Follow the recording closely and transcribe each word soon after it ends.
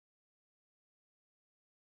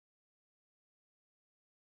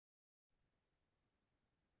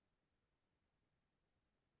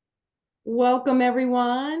Welcome,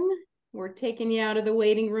 everyone. We're taking you out of the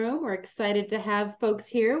waiting room. We're excited to have folks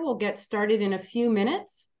here. We'll get started in a few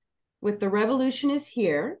minutes with The Revolution is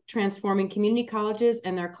Here, Transforming Community Colleges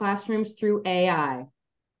and Their Classrooms Through AI.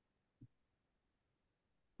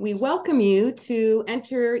 We welcome you to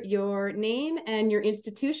enter your name and your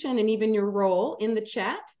institution and even your role in the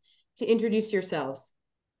chat to introduce yourselves.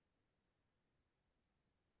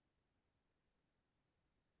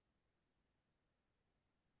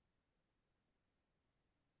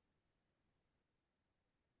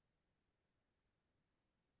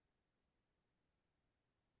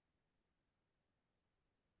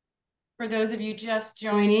 For those of you just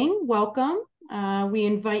joining, welcome. We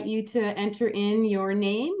invite you to enter in your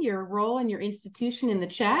name, your role, and your institution in the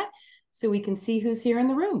chat so we can see who's here in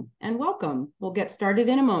the room. And welcome. We'll get started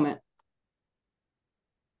in a moment.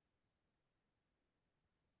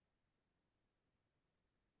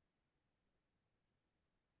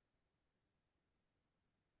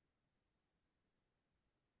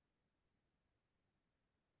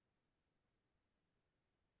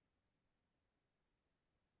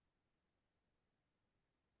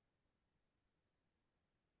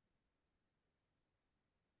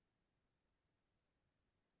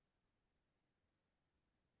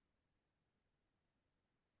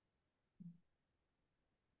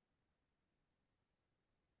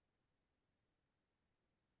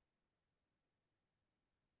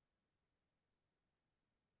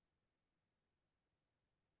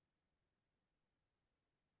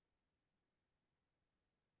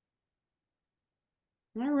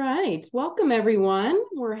 All right, welcome everyone.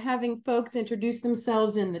 We're having folks introduce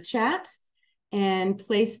themselves in the chat and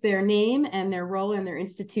place their name and their role in their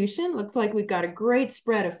institution. Looks like we've got a great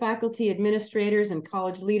spread of faculty, administrators, and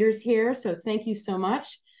college leaders here. So thank you so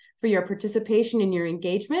much for your participation and your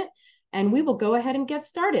engagement. And we will go ahead and get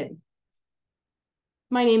started.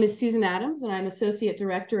 My name is Susan Adams, and I'm Associate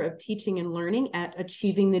Director of Teaching and Learning at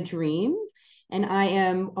Achieving the Dream. And I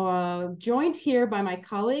am joined here by my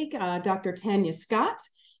colleague, Dr. Tanya Scott,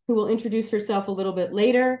 who will introduce herself a little bit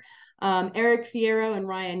later. Eric Fierro and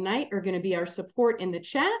Ryan Knight are going to be our support in the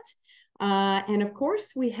chat. And of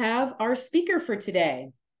course, we have our speaker for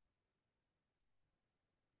today.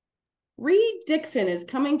 Reed Dixon is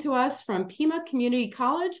coming to us from Pima Community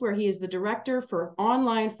College, where he is the Director for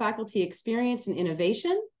Online Faculty Experience and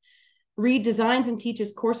Innovation. Reed designs and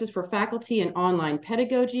teaches courses for faculty in online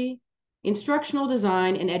pedagogy, instructional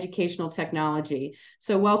design, and educational technology.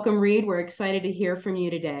 So welcome, Reed. We're excited to hear from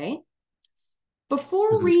you today.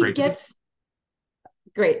 Before Reed gets...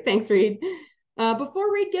 Great, thanks, Reed.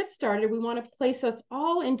 Before Reed gets started, we want to place us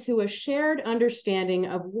all into a shared understanding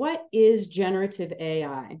of what is generative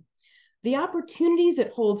AI, the opportunities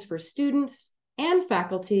it holds for students and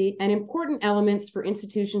faculty, and important elements for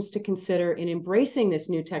institutions to consider in embracing this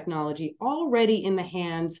new technology already in the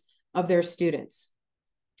hands of their students.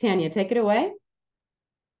 Tanya, take it away.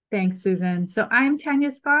 Thanks, Susan. So I'm Tanya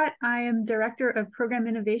Scott. I am Director of Program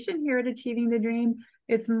Innovation here at Achieving the Dream.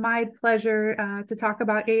 It's my pleasure to talk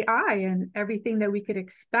about AI and everything that we could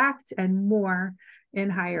expect and more in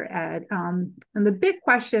higher ed. And the big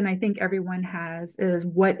question I think everyone has is,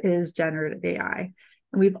 what is generative AI?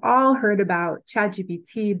 And we've all heard about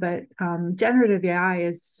ChatGPT, but generative AI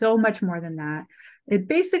is so much more than that. It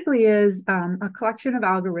basically is a collection of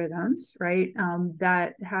algorithms, right,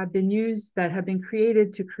 that have been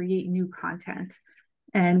created to create new content.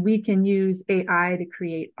 And we can use AI to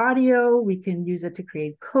create audio. We can use it to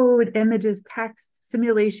create code, images, text,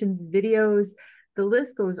 simulations, videos. The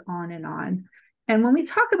list goes on and on. And when we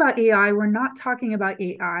talk about AI, we're not talking about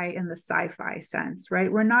AI in the sci-fi sense,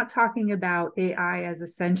 right? We're not talking about AI as a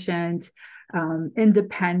sentient,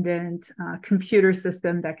 independent computer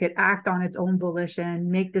system that could act on its own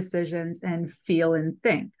volition, make decisions, and feel and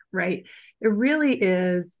think, right? It really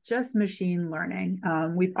is just machine learning.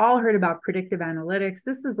 We've all heard about predictive analytics.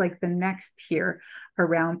 This is like the next tier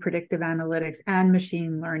around predictive analytics and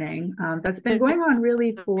machine learning that's been going on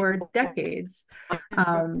really for decades.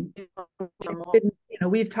 It's been,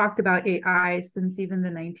 we've talked about AI since even the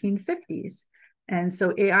 1950s. And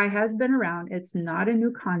so AI has been around. It's not a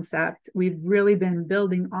new concept. We've really been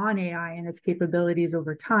building on AI and its capabilities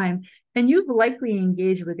over time. And you've likely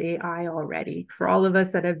engaged with AI already. For all of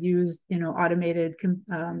us that have used, automated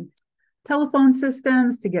telephone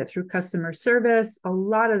systems to get through customer service, a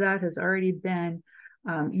lot of that has already been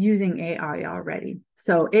using AI already.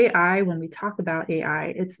 So AI, when we talk about AI,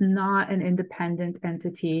 it's not an independent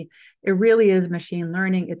entity. It really is machine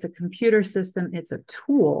learning. It's a computer system. It's a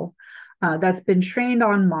tool that's been trained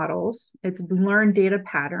on models. It's learned data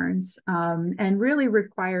patterns, and really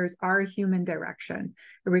requires our human direction.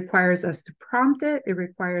 It requires us to prompt it. It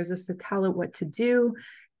requires us to tell it what to do.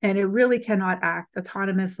 And it really cannot act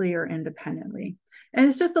autonomously or independently. And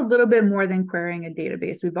it's just a little bit more than querying a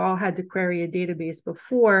database. We've all had to query a database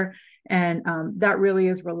before, and that really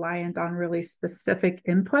is reliant on really specific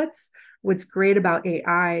inputs. What's great about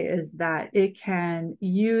AI is that it can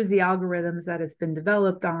use the algorithms that it's been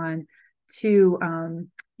developed on to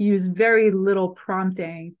use very little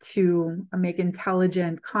prompting to make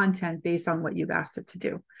intelligent content based on what you've asked it to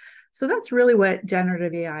do. So that's really what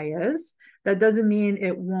generative AI is. That doesn't mean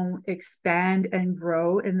it won't expand and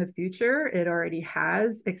grow in the future. It already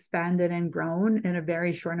has expanded and grown in a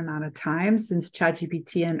very short amount of time since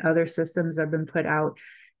ChatGPT and other systems have been put out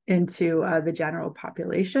into the general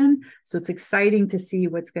population. So it's exciting to see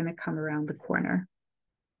what's going to come around the corner.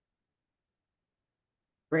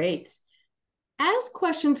 Great. As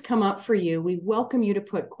questions come up for you, we welcome you to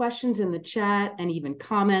put questions in the chat and even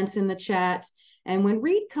comments in the chat. And when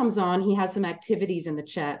Reed comes on, he has some activities in the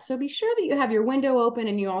chat. So be sure that you have your window open,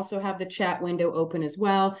 and you also have the chat window open as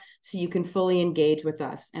well, so you can fully engage with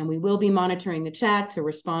us. And we will be monitoring the chat to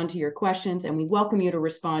respond to your questions, and we welcome you to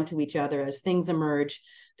respond to each other as things emerge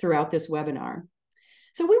throughout this webinar.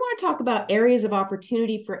 So we want to talk about areas of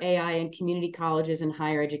opportunity for AI in community colleges and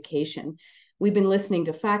higher education. We've been listening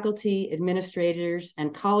to faculty, administrators,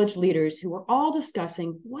 and college leaders who are all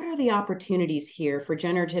discussing what are the opportunities here for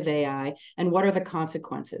generative AI and what are the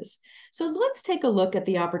consequences. So let's take a look at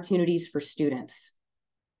the opportunities for students.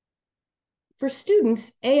 For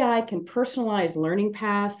students, AI can personalize learning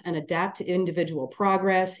paths and adapt to individual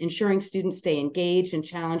progress, ensuring students stay engaged and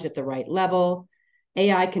challenged at the right level.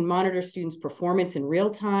 AI can monitor students' performance in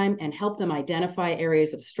real time and help them identify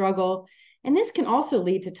areas of struggle. And this can also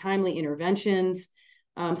lead to timely interventions,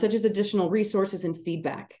 such as additional resources and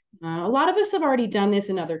feedback. A lot of us have already done this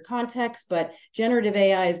in other contexts, but generative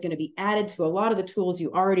AI is going to be added to a lot of the tools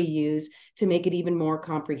you already use to make it even more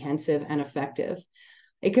comprehensive and effective.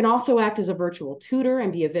 It can also act as a virtual tutor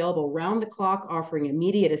and be available round the clock, offering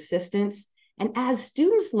immediate assistance. And as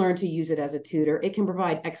students learn to use it as a tutor, it can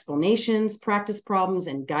provide explanations, practice problems,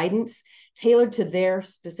 and guidance tailored to their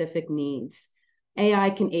specific needs. AI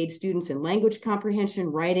can aid students in language comprehension,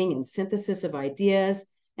 writing, and synthesis of ideas,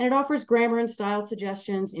 and it offers grammar and style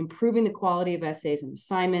suggestions, improving the quality of essays and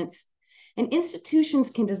assignments. And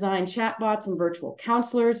institutions can design chatbots and virtual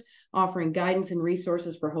counselors, offering guidance and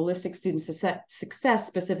resources for holistic student success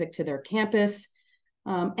specific to their campus.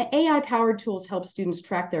 AI-powered tools help students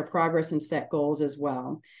track their progress and set goals as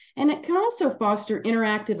well. And it can also foster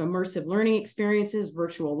interactive, immersive learning experiences,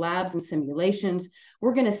 virtual labs, and simulations.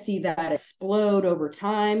 We're going to see that explode over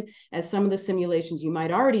time as some of the simulations you might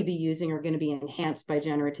already be using are going to be enhanced by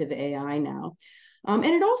generative AI now. And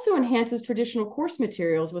it also enhances traditional course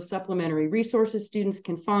materials with supplementary resources students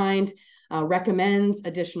can find, recommends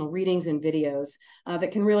additional readings and videos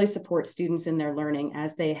that can really support students in their learning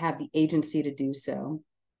as they have the agency to do so.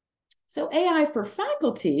 So AI for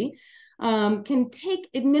faculty can take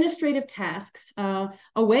administrative tasks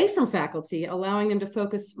away from faculty, allowing them to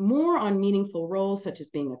focus more on meaningful roles such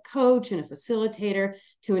as being a coach and a facilitator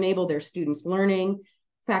to enable their students' learning.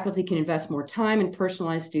 Faculty can invest more time in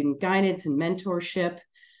personalized student guidance and mentorship.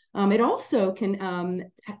 It also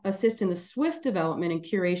can assist in the swift development and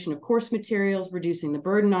curation of course materials, reducing the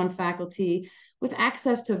burden on faculty with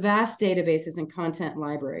access to vast databases and content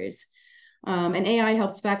libraries. And AI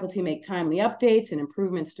helps faculty make timely updates and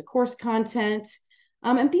improvements to course content,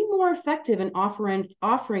 and be more effective in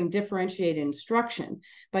offering differentiated instruction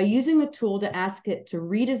by using the tool to ask it to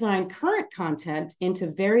redesign current content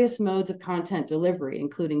into various modes of content delivery,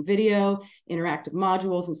 including video, interactive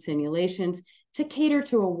modules, and simulations to cater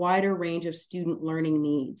to a wider range of student learning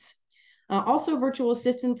needs. Also, virtual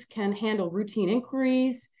assistants can handle routine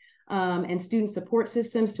inquiries and student support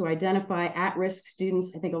systems to identify at-risk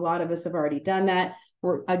students. I think a lot of us have already done that.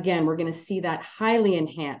 We're going to see that highly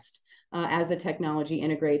enhanced as the technology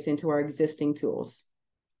integrates into our existing tools.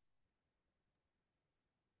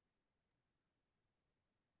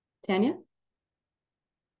 Tanya?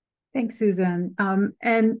 Thanks, Susan.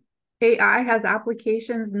 And AI has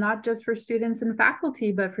applications not just for students and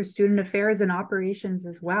faculty, but for student affairs and operations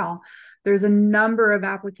as well. There's a number of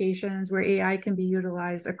applications where AI can be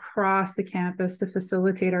utilized across the campus to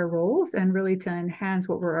facilitate our roles and really to enhance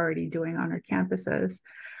what we're already doing on our campuses.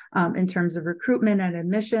 In terms of recruitment and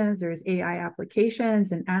admissions, there's AI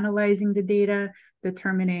applications and analyzing the data,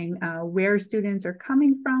 determining where students are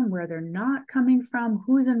coming from, where they're not coming from,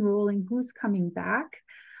 who's enrolling, who's coming back.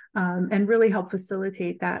 and really help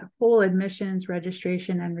facilitate that whole admissions,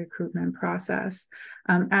 registration, and recruitment process.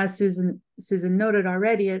 As Susan noted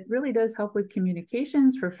already, it really does help with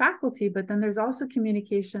communications for faculty, but then there's also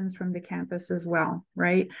communications from the campus as well,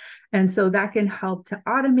 right? And so that can help to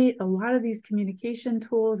automate a lot of these communication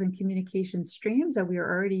tools and communication streams that we are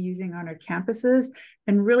already using on our campuses,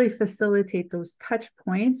 and really facilitate those touch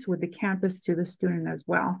points with the campus to the student as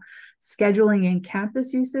well. Scheduling in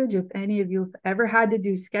campus usage, if any of you have ever had to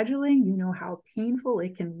do scheduling, you know how painful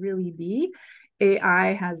it can really be.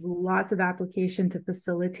 AI has lots of application to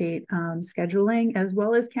facilitate scheduling, as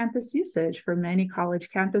well as campus usage. For many college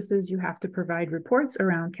campuses, you have to provide reports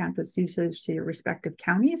around campus usage to your respective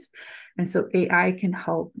counties. And so AI can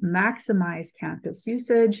help maximize campus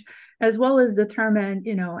usage, as well as determine,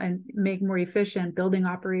 and make more efficient building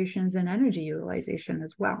operations and energy utilization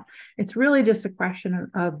as well. It's really just a question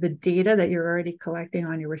of the data that you're already collecting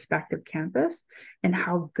on your respective campus and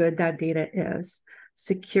how good that data is.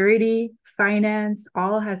 Security, finance,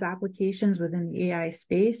 all has applications within the AI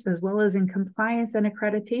space, as well as in compliance and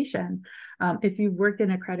accreditation. If you've worked in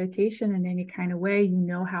accreditation in any kind of way, you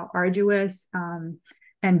know how arduous and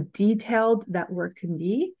detailed that work can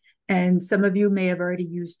be. And some of you may have already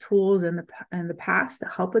used tools in the past to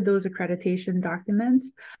help with those accreditation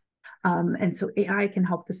documents. And so AI can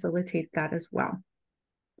help facilitate that as well.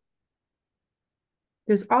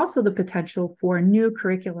 There's also the potential for new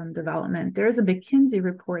curriculum development. There's a McKinsey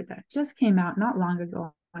report that just came out not long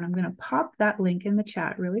ago, and I'm going to pop that link in the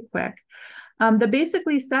chat really quick, that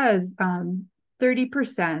basically says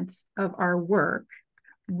 30% of our work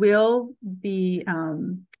will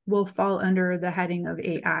fall under the heading of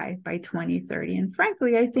AI by 2030. And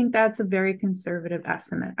frankly, I think that's a very conservative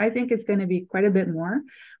estimate. I think it's going to be quite a bit more.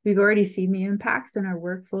 We've already seen the impacts in our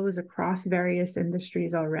workflows across various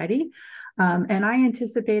industries already. And I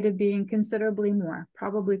anticipate it being considerably more,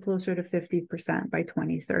 probably closer to 50% by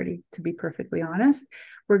 2030, to be perfectly honest.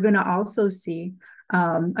 We're going to also see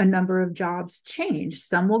a number of jobs change.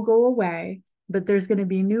 Some will go away, but there's going to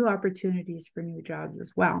be new opportunities for new jobs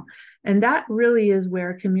as well. And that really is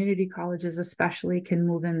where community colleges especially can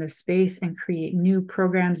move in this space and create new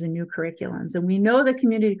programs and new curriculums. And we know that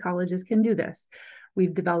community colleges can do this.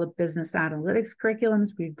 We've developed business analytics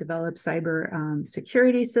curriculums. We've developed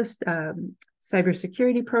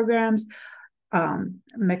cybersecurity programs.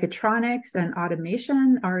 Mechatronics and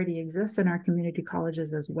automation already exists in our community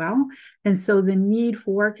colleges as well. And so the need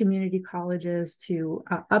for community colleges to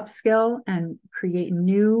upskill and create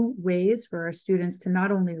new ways for our students to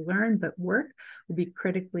not only learn, but work will be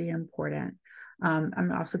critically important.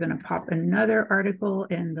 I'm also going to pop another article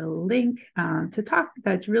in the link to talk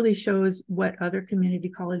that really shows what other community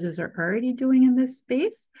colleges are already doing in this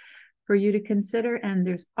space for you to consider. And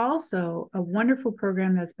there's also a wonderful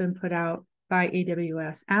program that's been put out by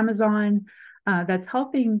AWS Amazon that's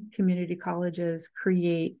helping community colleges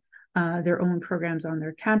create their own programs on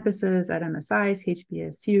their campuses at MSIs,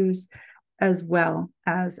 HBSUs, as well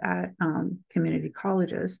as at community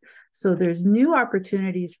colleges. So there's new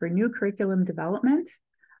opportunities for new curriculum development,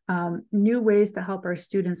 new ways to help our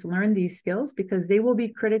students learn these skills, because they will be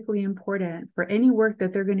critically important for any work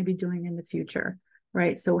that they're going to be doing in the future,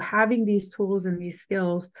 right? So having these tools and these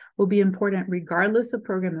skills will be important regardless of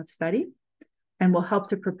program of study, and will help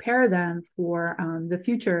to prepare them for the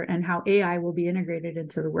future and how AI will be integrated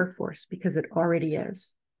into the workforce, because it already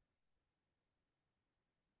is.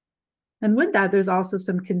 And with that, there's also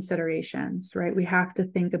some considerations, right? We have to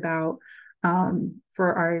think about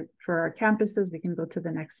for our campuses. We can go to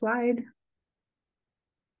the next slide.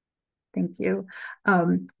 Thank you.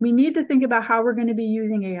 We need to think about how we're going to be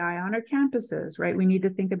using AI on our campuses, right? We need to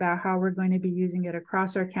think about how we're going to be using it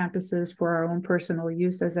across our campuses for our own personal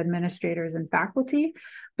use as administrators and faculty.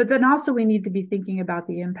 But then also we need to be thinking about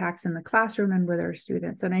the impacts in the classroom and with our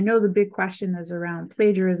students. And I know the big question is around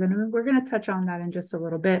plagiarism, and we're going to touch on that in just a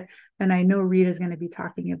little bit. And I know Rita is going to be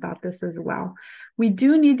talking about this as well. We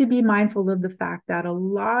do need to be mindful of the fact that a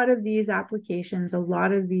lot of these applications, a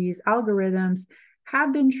lot of these algorithms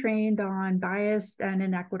have been trained on biased and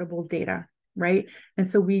inequitable data, right? And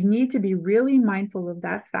so we need to be really mindful of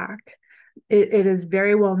that fact. It is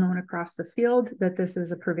very well known across the field that this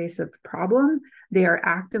is a pervasive problem. They are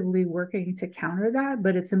actively working to counter that,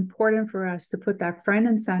 but it's important for us to put that front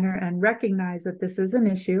and center and recognize that this is an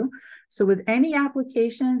issue. So with any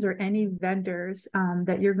applications or any vendors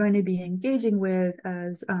that you're going to be engaging with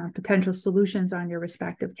as potential solutions on your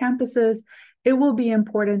respective campuses, it will be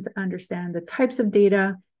important to understand the types of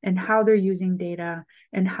data and how they're using data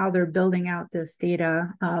and how they're building out this data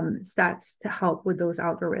sets to help with those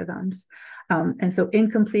algorithms. And so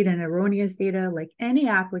incomplete and erroneous data, like any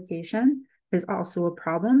application, is also a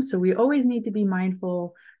problem. So we always need to be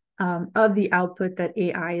mindful of the output that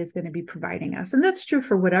AI is going to be providing us. And that's true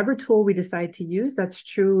for whatever tool we decide to use. That's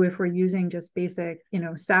true if we're using just basic,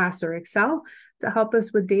 SAS or Excel to help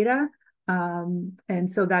us with data. And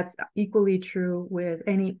so that's equally true with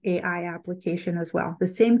any AI application as well. The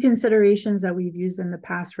same considerations that we've used in the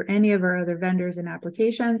past for any of our other vendors and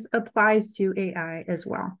applications applies to AI as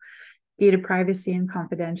well. Data privacy and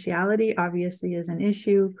confidentiality obviously is an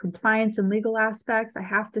issue. Compliance and legal aspects, I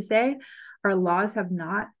have to say, our laws have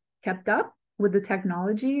not kept up with the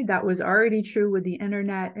technology. That was already true with the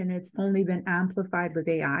internet, and it's only been amplified with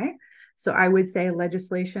AI. So I would say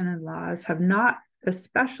legislation and laws have not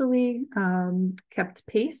especially kept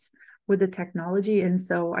pace with the technology. And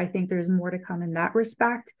so I think there's more to come in that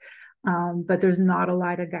respect. But there's not a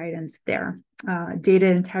lot of guidance there. Data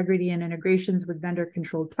integrity and integrations with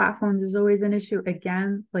vendor-controlled platforms is always an issue.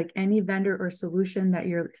 Again, like any vendor or solution that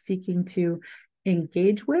you're seeking to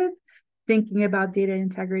engage with, thinking about data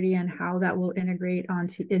integrity and how that will integrate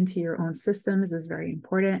into your own systems is very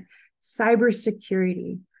important.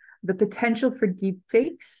 Cybersecurity, the potential for deep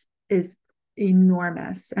fakes is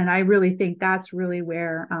enormous. And I really think that's really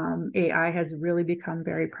where AI has really become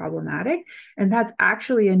very problematic. And that's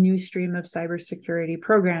actually a new stream of cybersecurity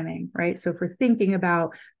programming, right? So if we're thinking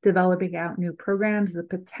about developing out new programs, the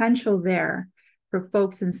potential there for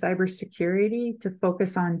folks in cybersecurity to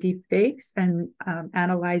focus on deep fakes and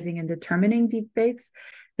analyzing and determining deep fakes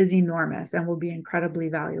is enormous and will be incredibly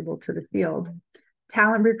valuable to the field.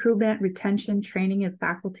 Talent recruitment, retention, training of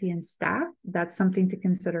faculty and staff, that's something to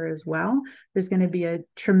consider as well. There's going to be a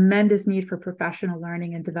tremendous need for professional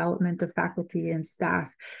learning and development of faculty and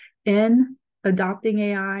staff in adopting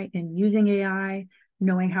AI and using AI,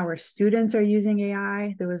 knowing how our students are using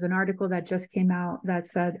AI. There was an article that just came out that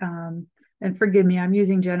said, and forgive me, I'm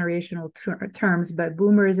using generational terms, but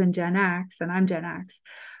boomers and Gen X, and I'm Gen X,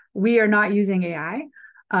 we are not using AI,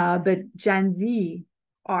 but Gen Z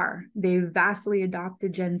are. They've vastly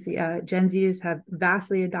adopted Gen Zers have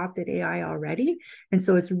vastly adopted AI already. And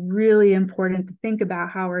so it's really important to think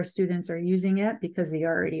about how our students are using it, because they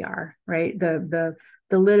already are, right? The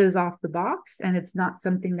lid is off the box, and it's not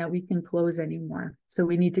something that we can close anymore. So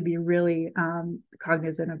we need to be really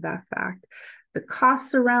cognizant of that fact. The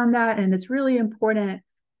costs around that, and it's really important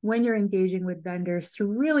when you're engaging with vendors to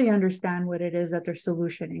really understand what it is that they're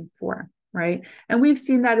solutioning for, right? And we've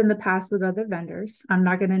seen that in the past with other vendors. I'm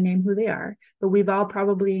not going to name who they are, but we've all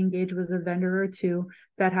probably engaged with a vendor or two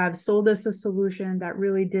that have sold us a solution that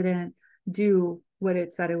really didn't do what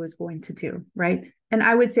it said it was going to do, right? And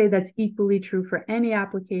I would say that's equally true for any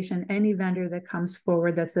application, any vendor that comes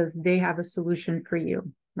forward that says they have a solution for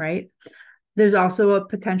you, right? There's also a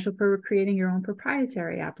potential for creating your own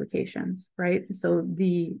proprietary applications, right? So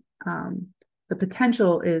the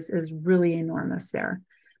potential is really enormous there.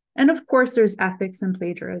 And of course, there's ethics and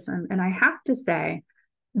plagiarism. And I have to say,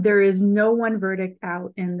 there is no one verdict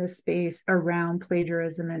out in this space around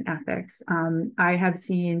plagiarism and ethics. I have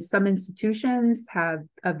seen some institutions have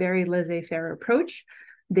a very laissez-faire approach.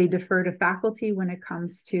 They defer to faculty when it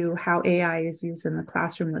comes to how AI is used in the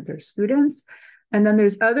classroom with their students. And then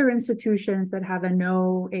there's other institutions that have a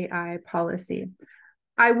no AI policy.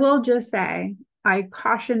 I will just say, I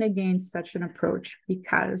caution against such an approach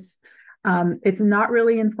because it's not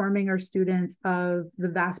really informing our students of the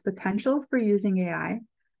vast potential for using AI.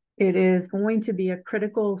 It is going to be a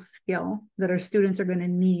critical skill that our students are going to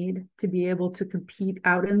need to be able to compete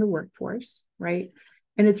out in the workforce, right?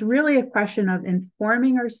 And it's really a question of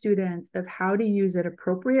informing our students of how to use it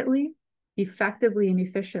appropriately, effectively, and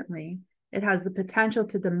efficiently. It has the potential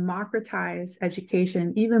to democratize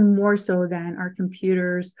education even more so than our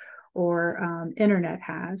computers or internet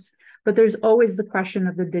has. But there's always the question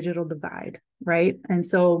of the digital divide, right? And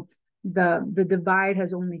so the divide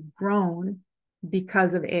has only grown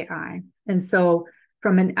because of AI. And so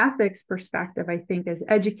from an ethics perspective, I think as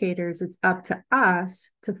educators, it's up to us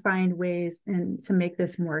to find ways and to make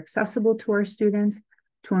this more accessible to our students,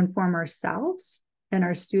 to inform ourselves and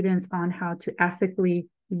our students on how to ethically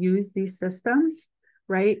use these systems,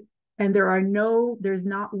 right? And there's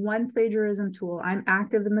not one plagiarism tool. I'm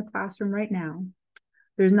active in the classroom right now.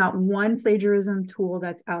 There's not one plagiarism tool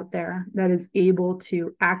that's out there that is able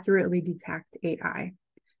to accurately detect AI.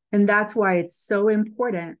 And that's why it's so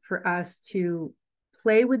important for us to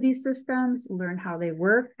play with these systems, learn how they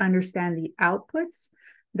work, understand the outputs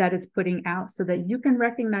that it's putting out so that you can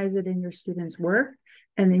recognize it in your students' work.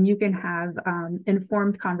 And then you can have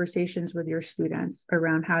informed conversations with your students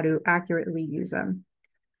around how to accurately use them.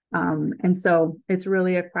 And so it's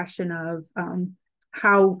really a question of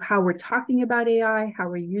how we're talking about AI, how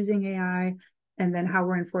we're using AI, and then how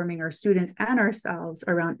we're informing our students and ourselves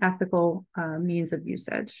around ethical means of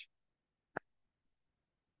usage.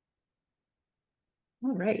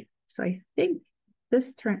 All right, so I think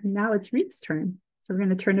now it's Reed's turn. So we're going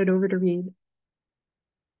to turn it over to Reed.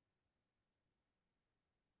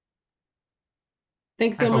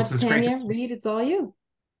 Thanks so much, Tanya. Reed, it's all you.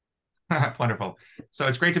 Wonderful. So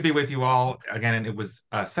it's great to be with you all again. And it was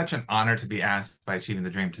such an honor to be asked by Achieving the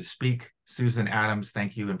Dream to speak. Susan Adams,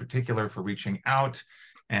 thank you in particular for reaching out,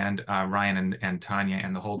 and Ryan and Tanya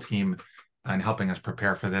and the whole team and helping us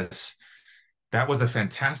prepare for this. That was a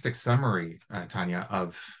fantastic summary, Tanya,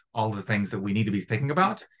 of all the things that we need to be thinking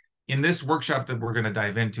about. In this workshop that we're going to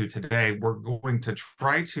dive into today, we're going to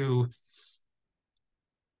try to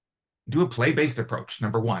do a play-based approach,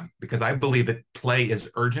 number one, because I believe that play is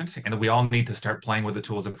urgent and that we all need to start playing with the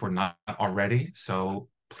tools if we're not already. So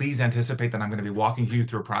please anticipate that I'm going to be walking you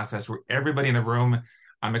through a process where everybody in the room,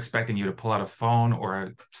 I'm expecting you to pull out a phone or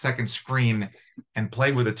a second screen and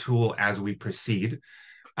play with a tool as we proceed.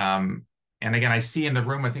 And again, I see in the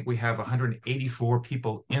room, I think we have 184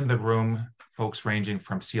 people in the room, folks ranging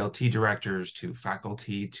from CLT directors to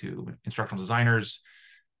faculty to instructional designers,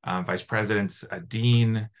 vice presidents, a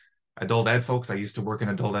dean, adult ed folks. I used to work in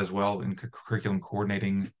adult as well in curriculum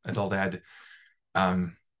coordinating adult ed.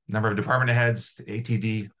 Number of department heads, the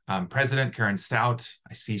ATD president, Karen Stout.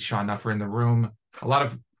 I see Sean Nuffer in the room. A lot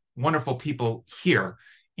of wonderful people here.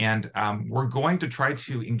 And we're going to try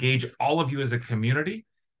to engage all of you as a community.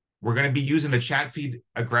 We're going to be using the chat feed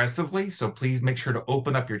aggressively, so please make sure to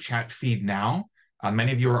open up your chat feed now.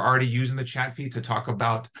 Many of you are already using the chat feed to talk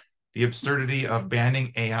about the absurdity of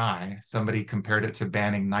banning AI. Somebody compared it to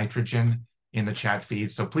banning nitrogen in the chat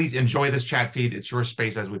feed. So please enjoy this chat feed. It's your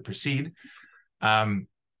space as we proceed.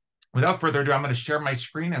 Without further ado, I'm going to share my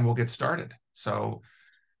screen and we'll get started. So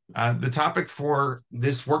the topic for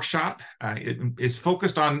this workshop is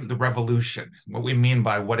focused on the revolution, what we mean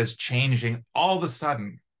by what is changing all of a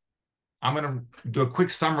sudden. I'm going to do a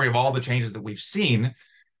quick summary of all the changes that we've seen,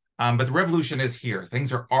 but the revolution is here.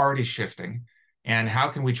 Things are already shifting. And how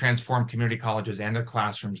can we transform community colleges and their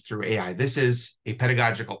classrooms through AI? This is a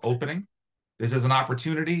pedagogical opening. This is an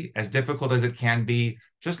opportunity, as difficult as it can be,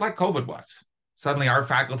 just like COVID was. Suddenly, our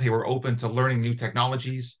faculty were open to learning new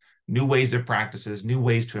technologies, new ways of practices, new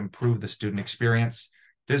ways to improve the student experience.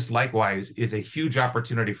 This, likewise, is a huge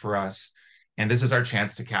opportunity for us, and this is our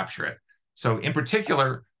chance to capture it. So in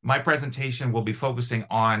particular, my presentation will be focusing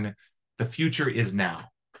on the future is now.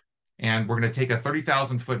 And we're going to take a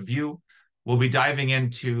 30,000-foot view. We'll be diving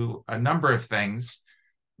into a number of things.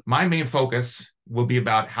 My main focus will be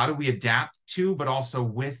about how do we adapt to, but also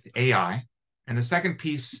with AI. And the second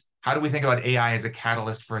piece, how do we think about AI as a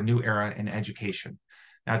catalyst for a new era in education?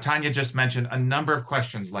 Now, Tanya just mentioned a number of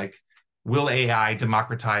questions like, will AI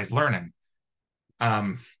democratize learning?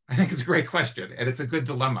 I think it's a great question, and it's a good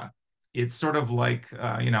dilemma. It's sort of like,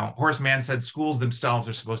 Horace Mann said, schools themselves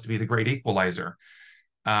are supposed to be the great equalizer.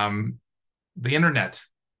 The internet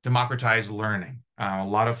democratized learning. A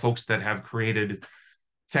lot of folks that have created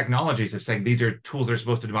technologies have said these are tools that are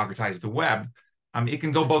supposed to democratize the web. It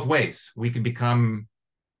can go both ways. We can become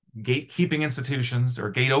gatekeeping institutions or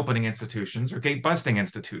gate opening institutions or gate busting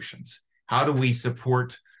institutions. How do we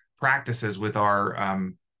support practices with our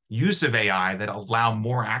use of AI that allow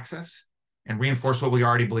more access and reinforce what we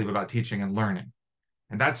already believe about teaching and learning?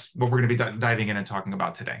 And that's what we're going to be diving in and talking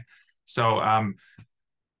about today. So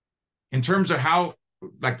in terms of how,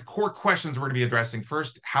 like the core questions we're going to be addressing,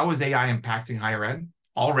 first, how is AI impacting higher ed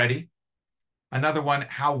already? Another one,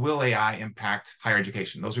 how will AI impact higher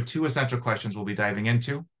education? Those are two essential questions we'll be diving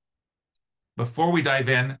into. Before we dive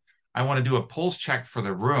in, I want to do a pulse check for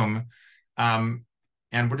the room. And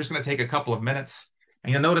we're just going to take a couple of minutes.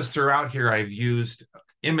 And you'll notice throughout here, I've used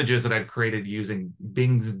images that I've created using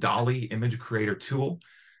Bing's DALL-E image creator tool.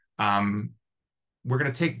 We're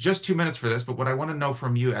going to take just 2 minutes for this, but what I want to know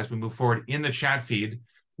from you as we move forward in the chat feed,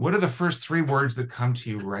 what are the first 3 words that come to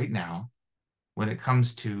you right now when it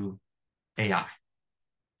comes to AI?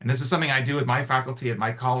 And this is something I do with my faculty at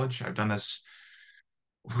my college. I've done this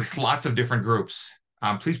with lots of different groups.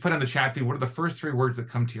 Please put in the chat feed, what are the first 3 words that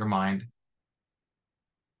come to your mind?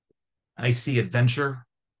 I see adventure,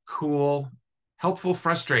 cool, helpful,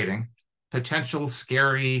 frustrating, potential,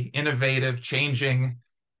 scary, innovative, changing,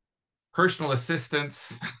 personal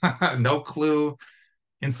assistance, no clue,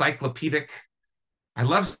 encyclopedic. I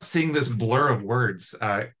love seeing this blur of words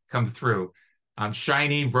come through.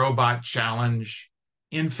 Shiny, robot, challenge,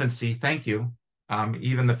 infancy, thank you.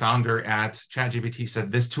 Even the founder at ChatGPT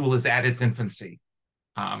said this tool is at its infancy.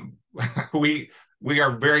 We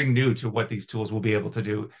are very new to what these tools will be able to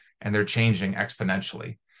do, and they're changing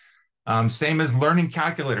exponentially. Same as learning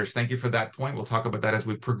calculators. Thank you for that point. We'll talk about that as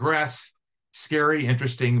we progress. Scary,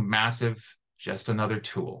 interesting, massive, just another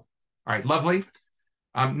tool. All right, lovely.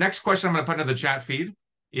 Next question I'm going to put into the chat feed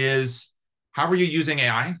is, how are you using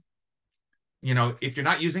AI? You know, if you're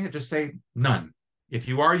not using it, just say none. If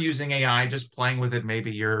you are using AI, just playing with it,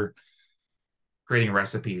 maybe you're creating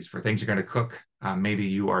recipes for things you're going to cook. Maybe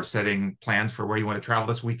you are setting plans for where you want to travel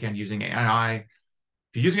this weekend using AI. If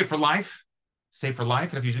you're using it for life, say for life.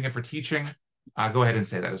 And if you're using it for teaching, go ahead and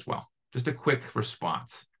say that as well. Just a quick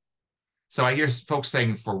response. So I hear folks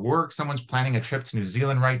saying for work, someone's planning a trip to New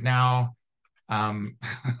Zealand right now.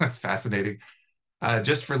 That's fascinating.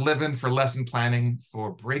 Just for living, for lesson planning,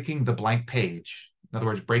 for breaking the blank page. In other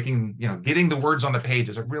words, breaking, getting the words on the page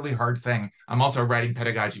is a really hard thing. I'm also a writing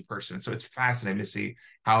pedagogy person, so it's fascinating to see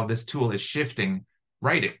how this tool is shifting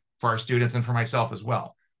writing for our students and for myself as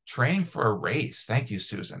well. Train for a race. Thank you,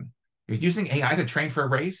 Susan. You're using AI to train for a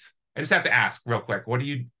race? I just have to ask real quick.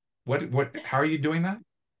 How are you doing that?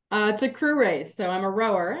 It's a crew race. So I'm a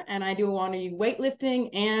rower and I want to do weightlifting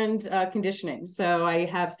and conditioning. So I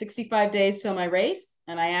have 65 days till my race,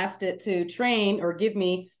 and I asked it to train or give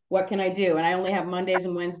me what can I do. And I only have Mondays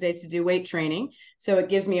and Wednesdays to do weight training. So it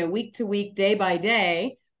gives me a week to week, day by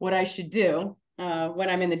day, what I should do when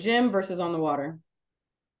I'm in the gym versus on the water.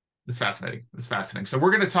 It's fascinating. It's fascinating. So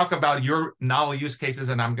we're going to talk about your novel use cases,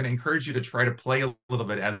 and I'm going to encourage you to try to play a little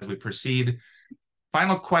bit as we proceed.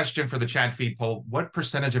 Final question for the chat feed poll. What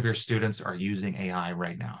percentage of your students are using AI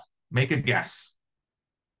right now? Make a guess.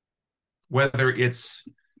 Whether it's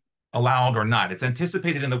allowed or not. It's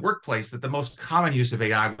anticipated in the workplace that the most common use of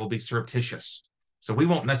AI will be surreptitious. So we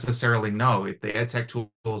won't necessarily know if the ed tech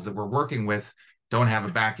tools that we're working with don't have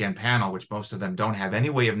a back-end panel, which most of them don't have any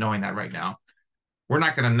way of knowing that right now. We're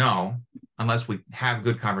not going to know unless we have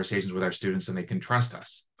good conversations with our students and they can trust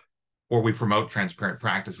us, or we promote transparent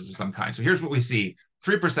practices of some kind. So here's what we see: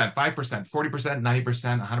 3%, 5%, 40%,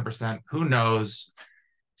 90%, 100%, who knows?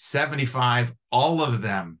 75, all of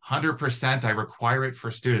them, 100%. I require it for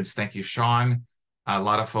students. Thank you, Sean. A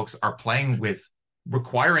lot of folks are playing with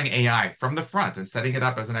requiring AI from the front and setting it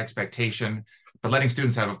up as an expectation, but letting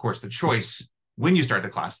students have, of course, the choice when you start the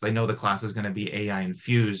class. They know the class is going to be AI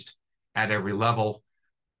infused at every level.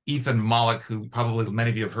 Ethan Mollick, who probably many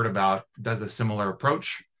of you have heard about, does a similar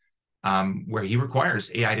approach where he requires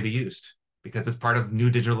AI to be used because it's part of new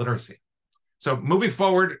digital literacy. So moving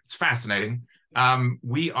forward, it's fascinating.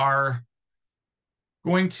 We are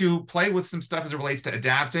going to play with some stuff as it relates to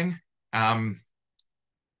adapting. I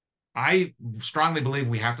strongly believe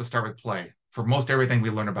we have to start with play for most everything we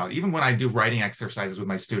learn about. Even when I do writing exercises with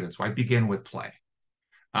my students, I begin with play.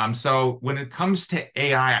 So when it comes to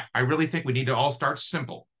AI, I really think we need to all start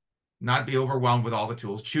simple, not be overwhelmed with all the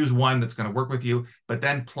tools. Choose one that's going to work with you, but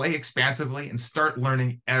then play expansively and start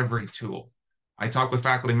learning every tool. I talk with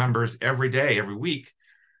faculty members every day, every week,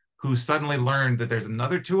 who suddenly learned that there's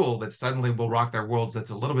another tool that suddenly will rock their worlds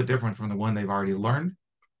that's a little bit different from the one they've already learned.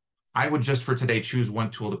 I would just for today choose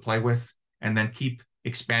one tool to play with and then keep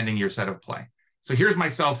expanding your set of play. So here's my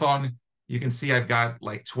cell phone. You can see I've got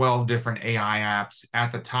like 12 different AI apps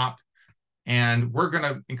at the top. And we're going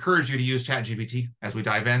to encourage you to use ChatGPT as we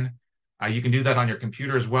dive in. You can do that on your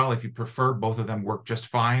computer as well. If you prefer, both of them work just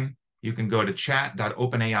fine. You can go to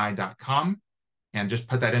chat.openai.com and just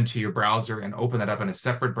put that into your browser and open that up in a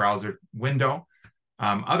separate browser window.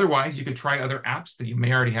 Otherwise, you could try other apps that you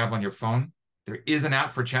may already have on your phone. There is an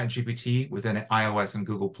app for ChatGPT within iOS and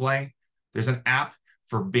Google Play. There's an app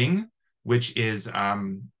for Bing, which is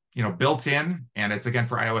built in, and it's again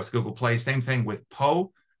for iOS, Google Play. Same thing with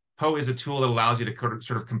Poe. Poe is a tool that allows you to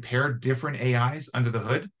sort of compare different AIs under the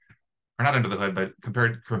hood, or not under the hood, but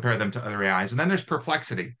compare them to other AIs. And then there's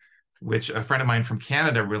Perplexity, which a friend of mine from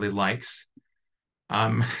Canada really likes.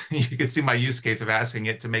 You can see my use case of asking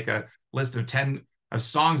it to make a list of 10 of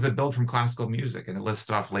songs that build from classical music, and it lists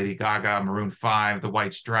off Lady Gaga, Maroon 5, The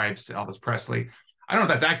White Stripes, Elvis Presley. I don't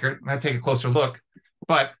know if that's accurate. I'm going to take a closer look,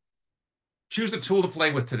 but choose a tool to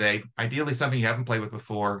play with today, ideally something you haven't played with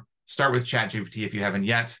before. Start with ChatGPT if you haven't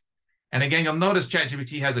yet. And again, you'll notice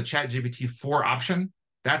ChatGPT has a ChatGPT 4 option.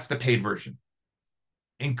 That's the paid version.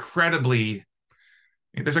 There's an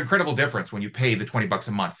incredible difference when you pay the $20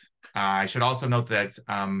 a month. I should also note that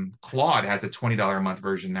Claude has a $20 a month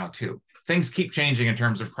version now too. Things keep changing in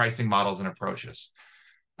terms of pricing models and approaches.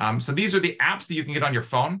 So these are the apps that you can get on your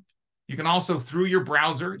phone. You can also, through your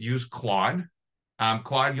browser, use Claude.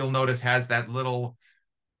 Claude, you'll notice, has that little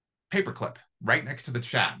paperclip right next to the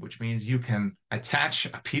chat, which means you can attach a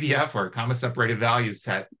PDF or a comma-separated value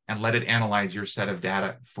set and let it analyze your set of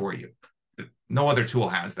data for you. No other tool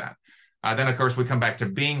has that. Then, of course, we come back to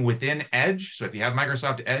Bing within Edge. So if you have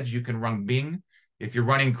Microsoft Edge, you can run Bing. If you're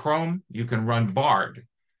running Chrome, you can run Bard.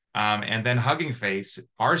 And then Hugging Face,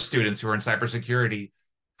 our students who are in cybersecurity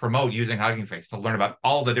promote using Hugging Face to learn about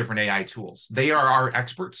all the different AI tools. They are our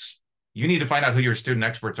experts. You need to find out who your student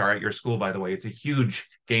experts are at your school, by the way. It's a huge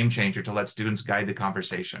game changer to let students guide the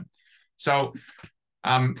conversation. So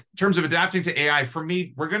in terms of adapting to AI, for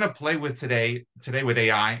me, we're going to play with today with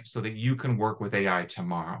AI so that you can work with AI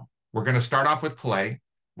tomorrow. We're going to start off with play,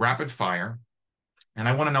 rapid fire, and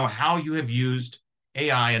I want to know how you have used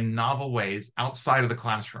AI in novel ways outside of the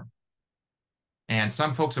classroom. And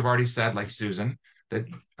some folks have already said, like Susan, that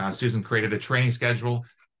Susan created a training schedule.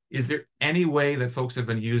 Is there any way that folks have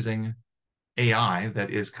been using AI that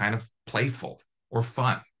is kind of playful or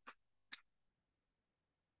fun?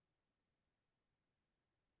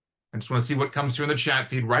 I just want to see what comes through in the chat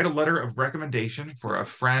feed. Write a letter of recommendation for a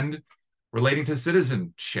friend relating to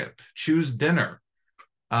citizenship. Choose dinner.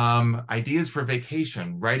 Ideas for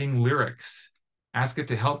vacation. Writing lyrics. Ask it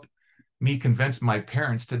to help me convince my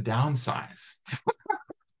parents to downsize.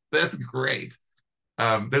 That's great.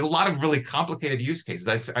 There's a lot of really complicated use cases.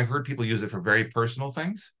 I've heard people use it for very personal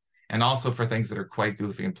things and also for things that are quite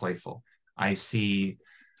goofy and playful. I see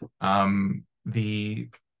the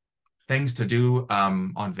things to do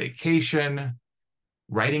on vacation,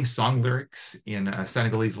 writing song lyrics in a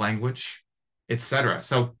Senegalese language, etc.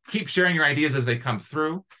 So keep sharing your ideas as they come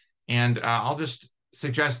through. And I'll just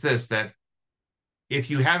suggest this, that if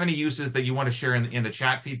you have any uses that you want to share in the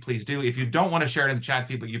chat feed, please do. If you don't want to share it in the chat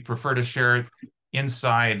feed, but you prefer to share it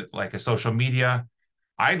inside like a social media,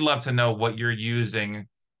 I'd love to know what you're using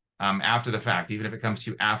after the fact, even if it comes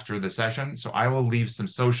to you after the session. So I will leave some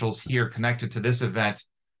socials here connected to this event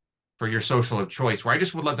for your social of choice, where I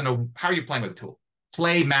just would love to know how are you playing with the tool.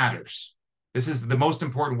 Play matters. This is the most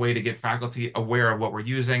important way to get faculty aware of what we're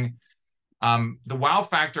using. The wow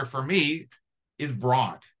factor for me is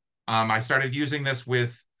broad. I started using this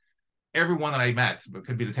with everyone that I met. It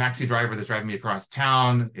could be the taxi driver that's driving me across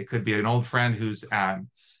town. It could be an old friend who's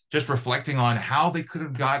just reflecting on how they could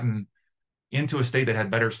have gotten into a state that had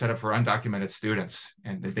better setup for undocumented students.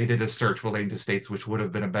 And they did a search relating to states which would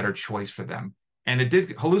have been a better choice for them. And it did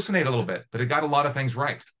hallucinate a little bit, but it got a lot of things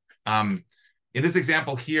right. In this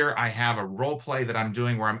example here, I have a role play that I'm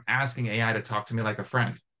doing where I'm asking AI to talk to me like a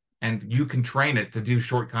friend. And you can train it to do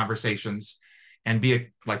short conversations and be,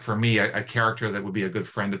 like for me, a character that would be a good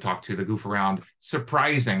friend to talk to, the goof around.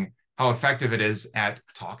 Surprising how effective it is at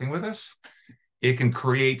talking with us. It can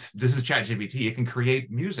create, this is ChatGPT, it can create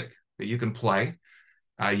music that you can play.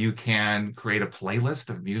 You can create a playlist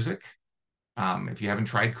of music. If you haven't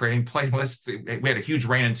tried creating playlists, we had a huge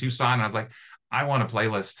rain in Tucson, and I was like, I want a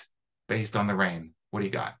playlist based on the rain. What do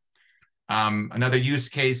you got? Another use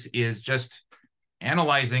case is just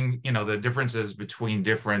analyzing, the differences between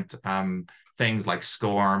different things like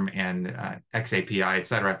SCORM and XAPI, et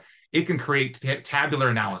cetera. It can create tabular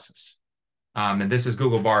analysis. And this is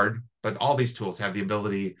Google Bard, but all these tools have the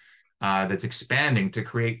ability that's expanding to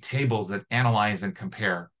create tables that analyze and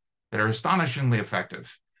compare that are astonishingly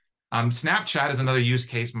effective. Snapchat is another use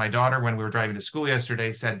case. My daughter, when we were driving to school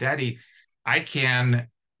yesterday, said, Daddy, I can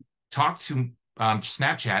talk to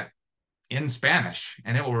Snapchat in Spanish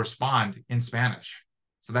and it will respond in Spanish.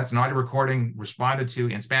 So that's an audio recording responded to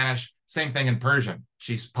in Spanish. Same thing in Persian.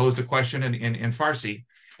 She posed a question in Farsi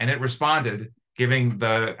and it responded, giving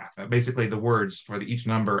basically the words for each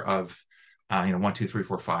number of 1, 2, 3,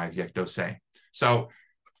 4, 5, yek do say. So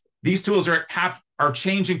these tools are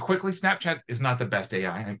changing quickly. Snapchat is not the best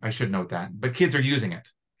AI. I should note that, but kids are using it.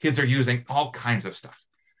 Kids are using all kinds of stuff.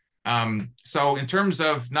 So in terms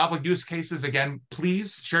of novel use cases, again,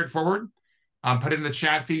 please share it forward, put it in the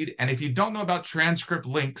chat feed. And if you don't know about transcript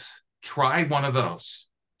links, try one of those.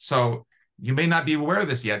 So you may not be aware of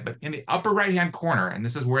this yet, but in the upper right-hand corner, and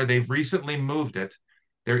this is where they've recently moved it,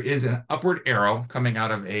 there is an upward arrow coming out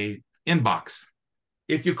of a inbox.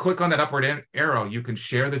 If you click on that upward arrow, you can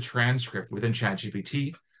share the transcript within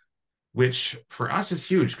ChatGPT, which for us is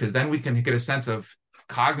huge because then we can get a sense of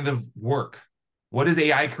cognitive work. What is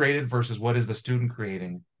AI created versus what is the student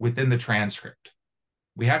creating within the transcript?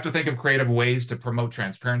 We have to think of creative ways to promote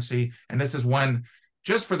transparency. And this is one,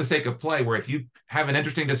 just for the sake of play, where if you have an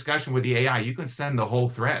interesting discussion with the AI, you can send the whole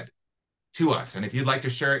thread to us. And if you'd like to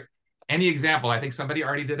share any example, I think somebody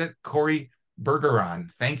already did it, Corey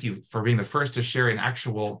Bergeron, thank you for being the first to share an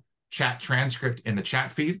actual chat transcript in the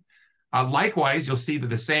chat feed. Likewise, you'll see that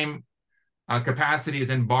the same capacity is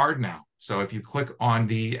in Bard now. So if you click on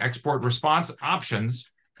the export response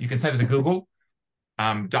options, you can send it to Google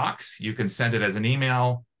Docs, you can send it as an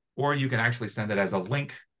email, or you can actually send it as a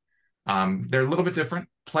link. They're a little bit different.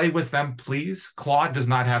 play with them, please. Claude does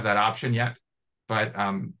not have that option yet, but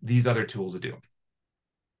these other tools do.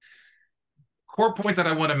 Core point that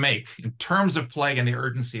I want to make in terms of play and the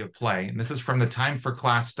urgency of play, and this is from the Time for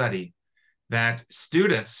Class study, that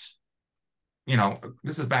students,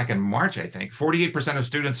 this is back in March, I think, 48% of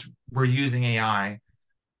students were using AI,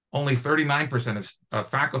 only 39% of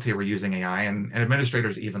faculty were using AI, and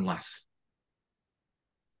administrators even less.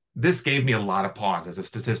 This gave me a lot of pause as a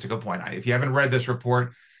statistical point. If you haven't read this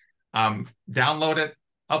report, download it,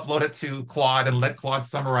 upload it to Claude, and let Claude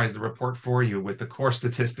summarize the report for you with the core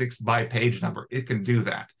statistics by page number. It can do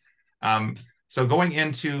that. So going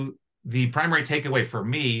into the primary takeaway for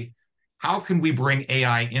me, how can we bring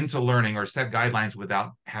AI into learning or set guidelines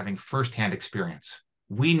without having firsthand experience?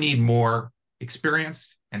 We need more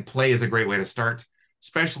experience, and play is a great way to start,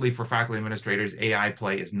 especially for faculty administrators. AI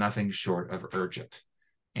play is nothing short of urgent.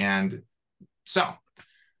 And so,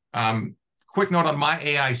 quick note on my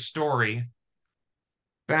AI story.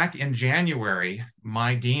 Back in January,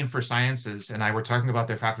 my dean for sciences and I were talking about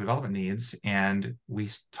their faculty development needs, and we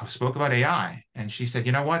spoke about AI. And she said,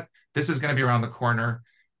 you know what? This is going to be around the corner.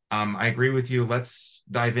 I agree with you. Let's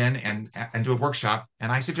dive in and do a workshop.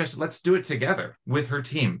 And I suggested let's do it together with her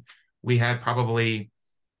team. We had probably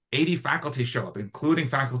 80 faculty show up, including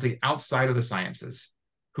faculty outside of the sciences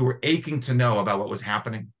who were aching to know about what was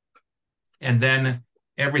happening. And then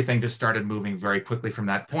everything just started moving very quickly from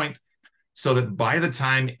that point, so that by the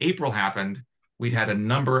time April happened, we'd had a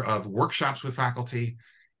number of workshops with faculty,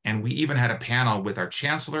 and we even had a panel with our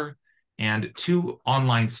chancellor and 2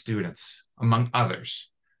 online students, among others,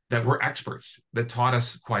 that were experts that taught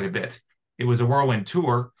us quite a bit. It was a whirlwind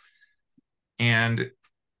tour. And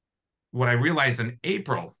what I realized in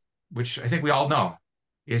April, which I think we all know,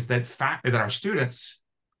 is that our students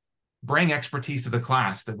bring expertise to the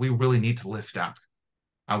class that we really need to lift up.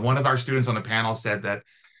 One of our students on the panel said that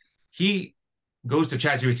he goes to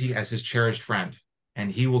ChatGPT as his cherished friend,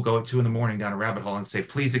 and he will go at 2 a.m. down a rabbit hole and say,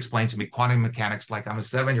 please explain to me quantum mechanics like I'm a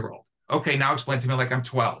 7-year-old. Okay, now explain to me like I'm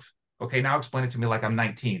 12. Okay, now explain it to me like I'm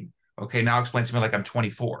 19. Okay, now explain to me like I'm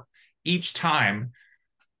 24. Each time,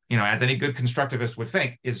 as any good constructivist would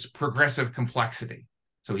think, is progressive complexity.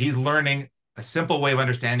 So he's learning a simple way of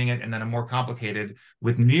understanding it, and then a more complicated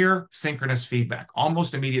with near synchronous feedback,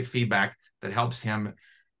 almost immediate feedback that helps him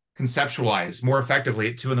conceptualize more effectively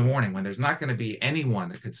at 2 a.m. when there's not going to be anyone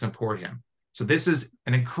that could support him. So this is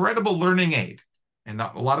an incredible learning aid. And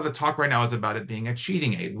a lot of the talk right now is about it being a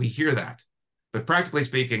cheating aid. We hear that. But practically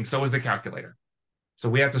speaking, so is the calculator. So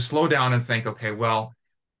we have to slow down and think, okay, well,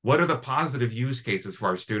 what are the positive use cases for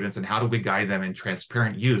our students, and how do we guide them in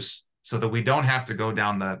transparent use so that we don't have to go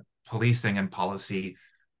down the policing and policy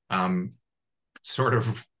sort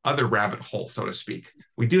of other rabbit hole, so to speak.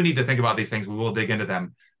 We do need to think about these things. We will dig into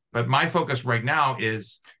them. But my focus right now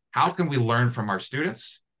is how can we learn from our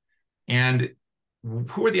students, and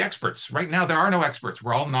who are the experts? Right now, there are no experts.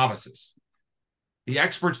 We're all novices. The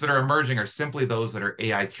experts that are emerging are simply those that are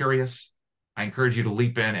AI curious. I encourage you to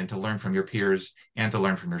leap in and to learn from your peers and to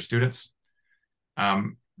learn from your students.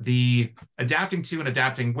 The adapting to and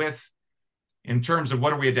adapting with, in terms of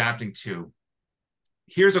what are we adapting to?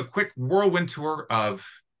 Here's a quick whirlwind tour of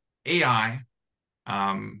AI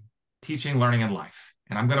teaching, learning, and life.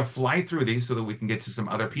 And I'm going to fly through these so that we can get to some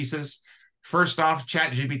other pieces. First off,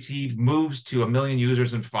 ChatGPT moves to 1 million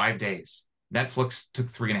users in 5 days. Netflix took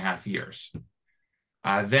 3.5 years.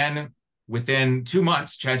 Then within 2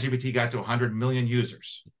 months, ChatGPT got to 100 million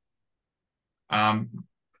users. In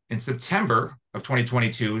September of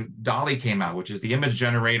 2022, DALL-E came out, which is the image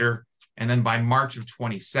generator. And then by March of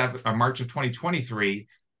 2023,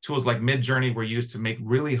 tools like Midjourney were used to make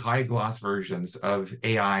really high gloss versions of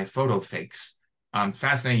AI photo fakes.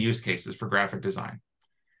 Fascinating use cases for graphic design.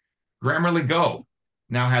 Grammarly Go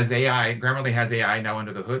now has AI. Grammarly has AI now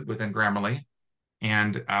under the hood within Grammarly.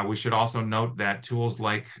 And we should also note that tools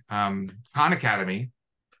like Khan Academy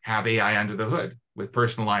have AI under the hood with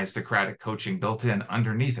personalized Socratic coaching built in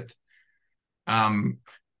underneath it.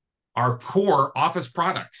 Our core Office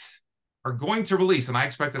products are going to release, and I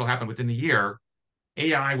expect it'll happen within the year,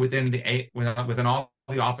 AI within all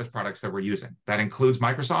the Office products that we're using. That includes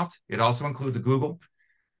Microsoft. It also includes Google.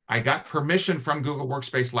 I got permission from Google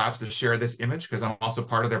Workspace Labs to share this image because I'm also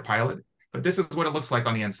part of their pilot. But this is what it looks like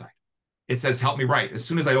on the inside. It says, help me write, as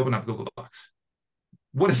soon as I open up Google Docs.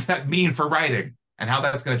 What does that mean for writing and how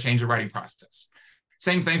that's going to change the writing process?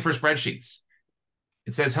 Same thing for spreadsheets.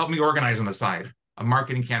 It says, help me organize on the side, a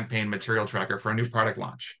marketing campaign material tracker for a new product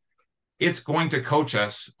launch. It's going to coach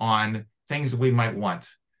us on things that we might want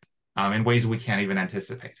in ways we can't even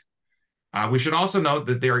anticipate. We should also note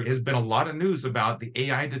that there has been a lot of news about the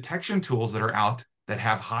AI detection tools that are out that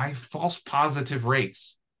have high false positive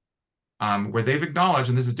rates, where they've acknowledged,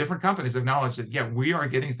 and this is different companies acknowledged that, yeah, we are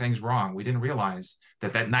getting things wrong. We didn't realize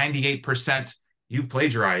that 98% you've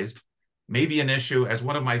plagiarized may be an issue, as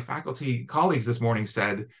one of my faculty colleagues this morning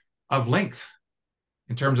said, of length,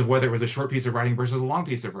 in terms of whether it was a short piece of writing versus a long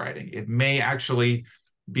piece of writing. It may actually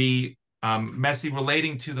be messy,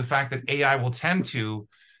 relating to the fact that AI will tend to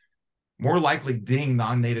more likely ding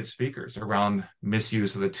non-native speakers around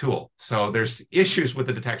misuse of the tool. So there's issues with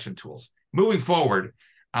the detection tools. Moving forward,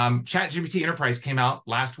 ChatGPT Enterprise came out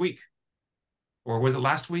last week. Or was it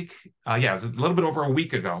last week? Yeah, it was a little bit over a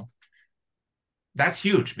week ago. That's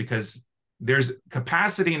huge, because there's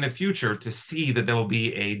capacity in the future to see that there will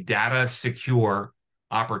be a data secure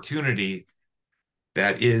opportunity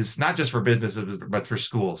that is not just for businesses, but for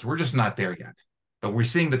schools. We're just not there yet. But we're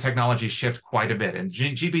seeing the technology shift quite a bit. And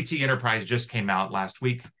GPT Enterprise just came out last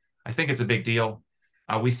week. I think it's a big deal.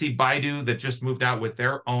 We see Baidu that just moved out with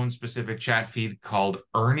their own specific chat feed called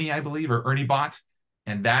Ernie, I believe, or Ernie Bot.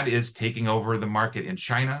 And that is taking over the market in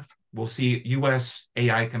China. We'll see US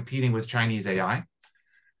AI competing with Chinese AI.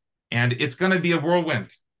 And it's going to be a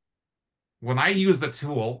whirlwind. When I use the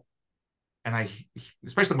tool, and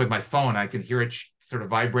especially with my phone, I can hear it sort of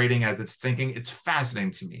vibrating as it's thinking. It's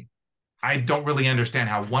fascinating to me. I don't really understand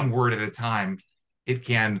how one word at a time it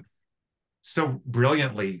can so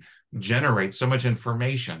brilliantly generate so much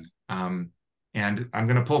information. And I'm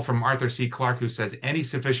going to pull from Arthur C. Clarke, who says any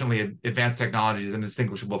sufficiently advanced technology is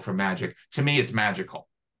indistinguishable from magic. To me, it's magical.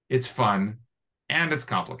 It's fun, and it's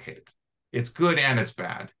complicated. It's good and it's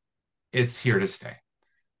bad. It's here to stay.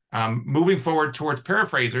 Moving forward towards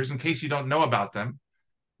paraphrasers, in case you don't know about them,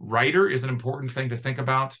 Writer is an important thing to think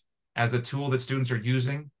about as a tool that students are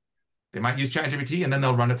using. They might use ChatGPT, and then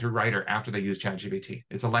they'll run it through Writer after they use ChatGPT.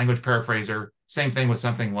 It's a language paraphraser. Same thing with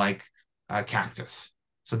something like Cactus.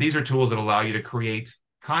 So these are tools that allow you to create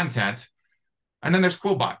content. And then there's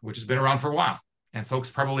Quillbot, which has been around for a while. And folks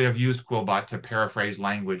probably have used Quillbot to paraphrase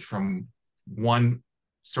language from one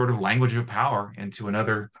sort of language of power into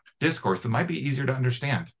another discourse that might be easier to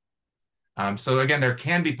understand. So again, there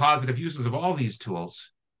can be positive uses of all these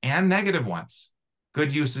tools and negative ones,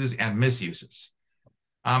 good uses and misuses.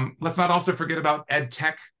 Let's not also forget about ed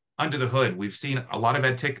tech under the hood. We've seen a lot of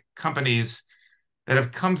ed tech companies that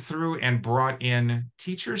have come through and brought in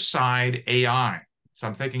teacher-side AI. So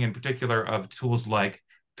I'm thinking in particular of tools like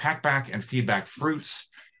Packback and Feedback Fruits.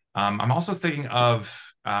 I'm also thinking of,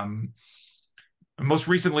 most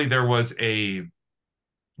recently there was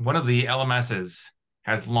one of the LMSs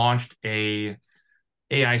has launched a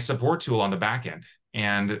AI support tool on the back end,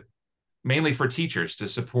 and mainly for teachers to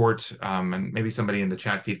support, and maybe somebody in the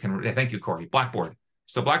chat feed can, thank you, Corey, Blackboard.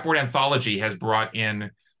 So Blackboard Anthology has brought in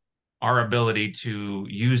our ability to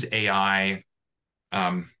use AI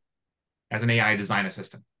as an AI design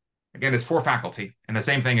assistant. Again, it's for faculty, and the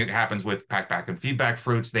same thing happens with Packback and Feedback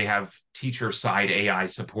Fruits. They have teacher-side AI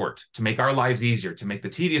support to make our lives easier, to make the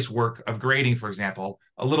tedious work of grading, for example,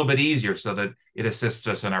 a little bit easier so that it assists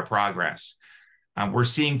us in our progress. We're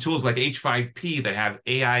seeing tools like H5P that have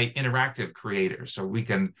AI interactive creators, so we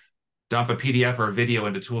can dump a PDF or a video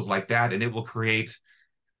into tools like that, and it will create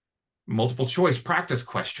multiple choice practice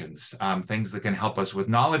questions, things that can help us with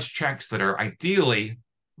knowledge checks that are ideally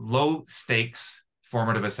low stakes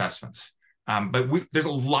formative assessments. But there's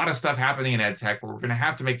a lot of stuff happening in ed tech where we're going to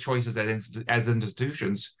have to make choices as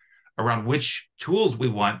institutions around which tools we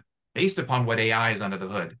want based upon what AI is under the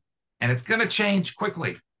hood. And it's going to change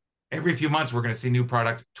quickly. Every few months, we're going to see new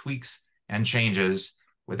product tweaks and changes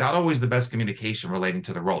without always the best communication relating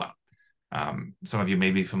to the rollout. Some of you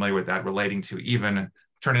may be familiar with that, relating to even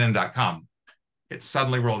turnitin.com. It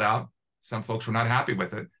suddenly rolled out. Some folks were not happy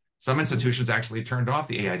with it. Some institutions actually turned off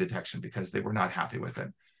the AI detection because they were not happy with it.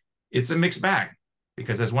 It's a mixed bag,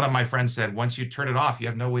 because as one of my friends said, once you turn it off, you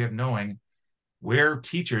have no way of knowing where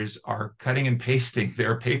teachers are cutting and pasting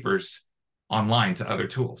their papers online to other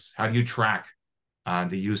tools. How do you track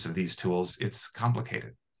the use of these tools? It's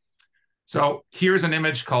complicated. So here's an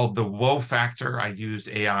image called the Woe Factor. I used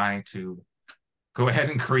AI to go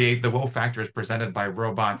ahead and create the Woe Factor as presented by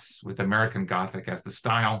robots with American Gothic as the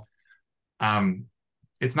style.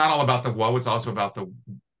 It's not all about the woe, it's also about the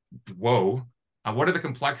woe. What are the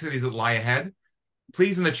complexities that lie ahead?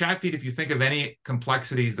 Please, in the chat feed, if you think of any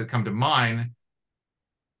complexities that come to mind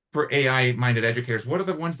for AI-minded educators, what are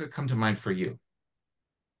the ones that come to mind for you?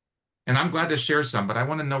 And I'm glad to share some, but I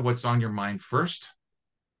want to know what's on your mind first.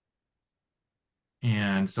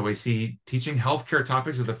 And so I see teaching healthcare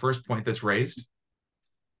topics is the first point that's raised.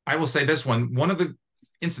 I will say this one. One of the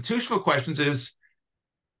institutional questions is,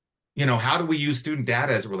 how do we use student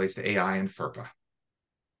data as it relates to AI and FERPA?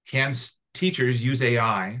 Can teachers use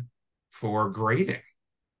AI for grading?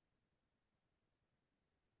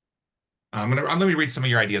 Let me read some of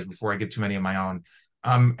your ideas before I get too many of my own.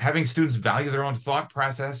 Having students value their own thought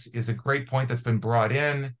process is a great point that's been brought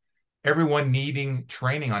in. Everyone needing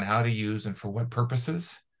training on how to use and for what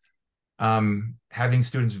purposes. Having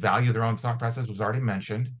students value their own thought process was already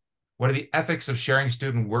mentioned. What are the ethics of sharing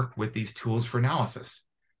student work with these tools for analysis?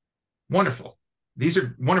 Wonderful. These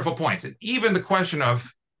are wonderful points. And even the question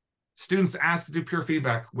of students asked to do peer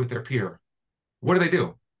feedback with their peer. What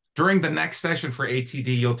do? During the next session for ATD,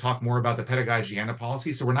 you'll talk more about the pedagogy and the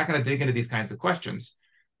policy. So we're not going to dig into these kinds of questions,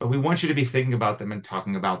 but we want you to be thinking about them and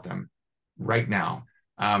talking about them right now.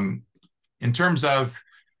 In terms of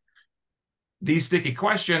these sticky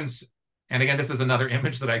questions, and again, this is another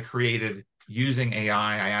image that I created using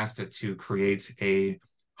AI. I asked it to create a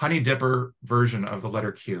honey dipper version of the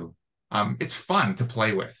letter Q. It's fun to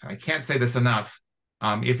play with. I can't say this enough.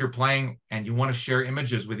 If you're playing and you want to share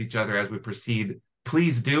images with each other as we proceed,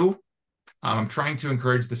 please do. I'm trying to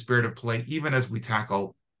encourage the spirit of play even as we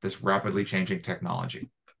tackle this rapidly changing technology.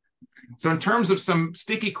 So in terms of some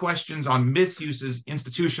sticky questions on misuses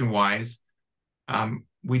institution-wise,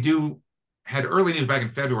 we had early news back in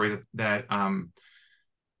February that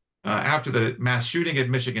after the mass shooting at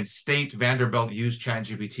Michigan State, Vanderbilt used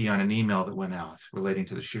ChatGPT on an email that went out relating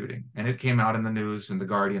to the shooting. And it came out in the news and The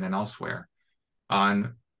Guardian and elsewhere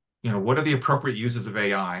on, what are the appropriate uses of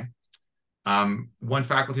AI? One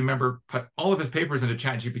faculty member put all of his papers into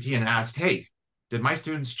ChatGPT and asked, hey, did my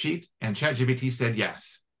students cheat? And ChatGPT said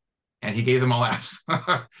yes. And he gave them all Fs.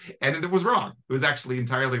 And it was wrong. It was actually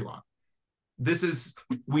entirely wrong.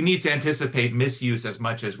 We need to anticipate misuse as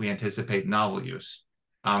much as we anticipate novel use,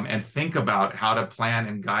 and think about how to plan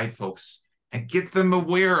and guide folks and get them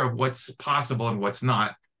aware of what's possible and what's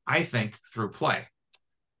not, I think, through play.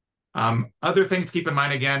 Other things to keep in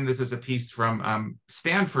mind, again, this is a piece from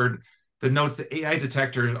Stanford that notes that AI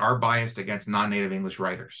detectors are biased against non-native English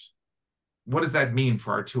writers. What does that mean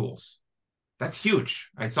for our tools? That's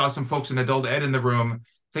huge. I saw some folks in adult ed in the room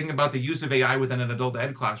thinking about the use of AI within an adult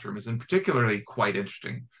ed classroom is particularly quite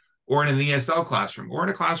interesting, or in an ESL classroom, or in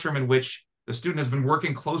a classroom in which the student has been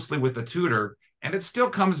working closely with the tutor, and it still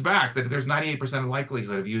comes back that there's 98%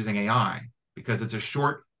 likelihood of using AI because it's a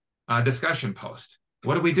short discussion post.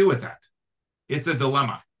 What do we do with that? It's a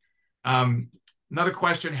dilemma. Another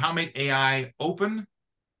question, how may AI open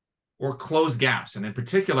or close gaps? And in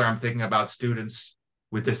particular, I'm thinking about students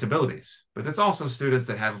with disabilities, but there's also students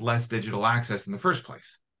that have less digital access in the first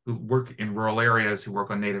place, who work in rural areas, who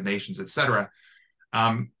work on native nations, et cetera.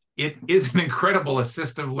 It is an incredible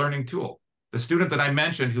assistive learning tool. The student that I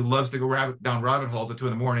mentioned who loves to go down rabbit holes at 2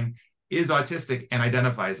 a.m. is autistic and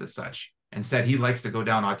identifies as such and said he likes to go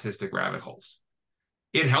down autistic rabbit holes.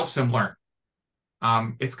 It helps him learn.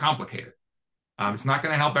 It's complicated. It's not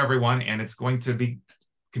going to help everyone, and it's going to be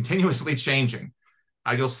continuously changing.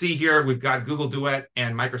 You'll see here, we've got Google Duet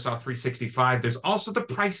and Microsoft 365. There's also the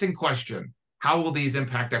pricing question. How will these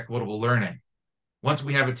impact equitable learning? Once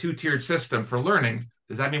we have a two-tiered system for learning,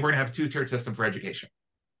 does that mean we're going to have a two-tiered system for education?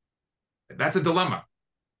 That's a dilemma.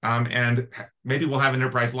 And maybe we'll have an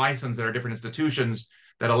enterprise license that are different institutions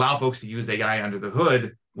that allow folks to use AI under the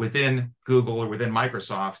hood within Google or within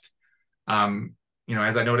Microsoft.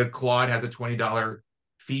 As I noted, Claude has a $20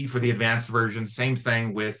 fee for the advanced version. Same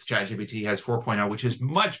thing with ChatGPT has 4.0, which is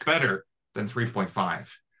much better than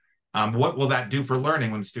 3.5. What will that do for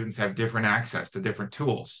learning when students have different access to different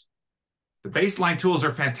tools? The baseline tools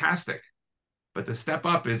are fantastic, but the step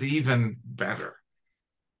up is even better.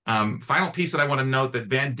 Final piece that I want to note that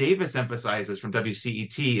Van Davis emphasizes from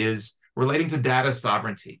WCET is relating to data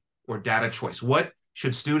sovereignty or data choice. What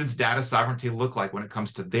should students' data sovereignty look like when it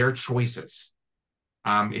comes to their choices?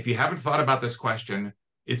 If you haven't thought about this question,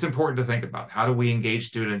 it's important to think about how do we engage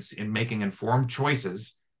students in making informed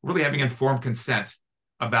choices, really having informed consent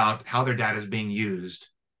about how their data is being used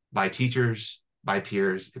by teachers, by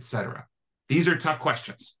peers, et cetera. These are tough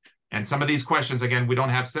questions. And some of these questions, again, we don't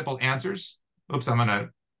have simple answers. Oops, I'm going to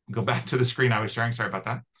go back to the screen I was sharing. Sorry about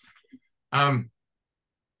that.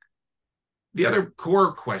 The other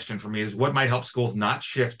core question for me is what might help schools not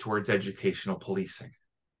shift towards educational policing?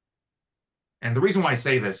 And the reason why I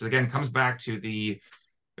say this, again, comes back to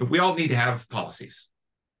we all need to have policies,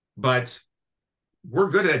 but we're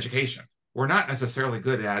good at education. We're not necessarily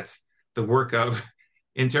good at the work of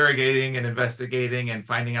interrogating and investigating and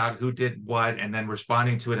finding out who did what and then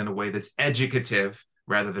responding to it in a way that's educative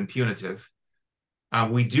rather than punitive.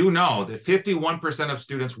 We do know that 51% of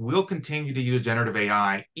students will continue to use generative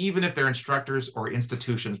AI, even if their instructors or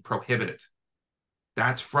institutions prohibit it.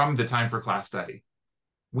 That's from the Time for Class study.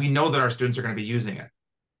 We know that our students are going to be using it.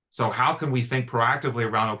 So how can we think proactively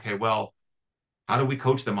around, okay, well, how do we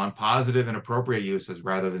coach them on positive and appropriate uses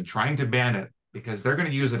rather than trying to ban it? Because they're going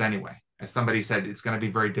to use it anyway. As somebody said, it's going to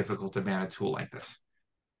be very difficult to ban a tool like this.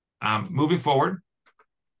 Moving forward,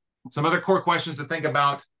 some other core questions to think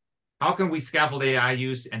about. How can we scaffold AI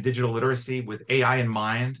use and digital literacy with AI in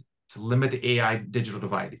mind to limit the AI digital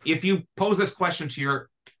divide? If you pose this question to your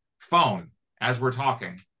phone as we're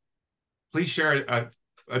talking, please share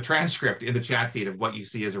a transcript in the chat feed of what you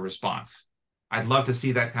see as a response. I'd love to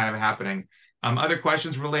see that kind of happening. Other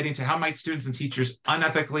questions relating to how might students and teachers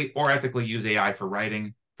unethically or ethically use AI for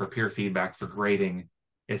writing, for peer feedback, for grading,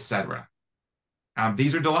 etc.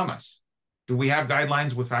 These are dilemmas. Do we have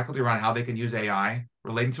guidelines with faculty around how they can use AI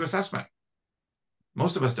relating to assessment?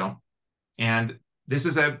 Most of us don't. And this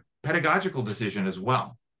is a pedagogical decision as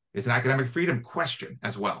well. It's an academic freedom question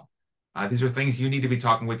as well. These are things you need to be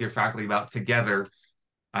talking with your faculty about together,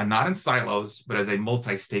 not in silos, but as a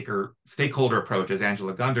multi-stakeholder approach, as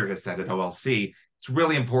Angela Gunder has said at OLC. It's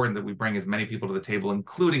really important that we bring as many people to the table,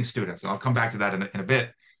 including students. And I'll come back to that in a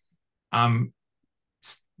bit.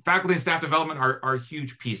 Faculty and staff development are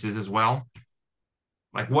huge pieces as well.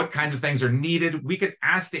 Like what kinds of things are needed? We could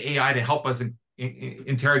ask the AI to help us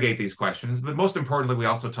interrogate these questions, but most importantly, we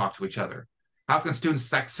also talk to each other. How can student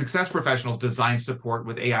success professionals design support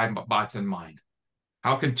with AI bots in mind?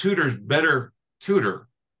 How can tutors better tutor,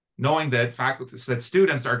 knowing that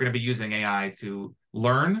students are going to be using AI to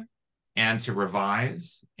learn and to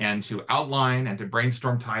revise and to outline and to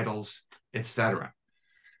brainstorm titles, etc.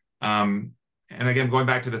 And again, going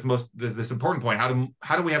back to this important point,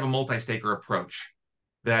 how do we have a multi-stakeholder approach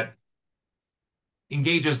that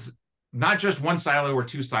engages not just one silo or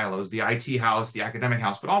two silos, the IT house, the academic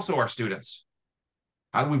house, but also our students?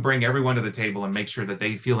 How do we bring everyone to the table and make sure that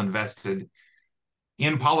they feel invested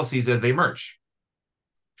in policies as they emerge?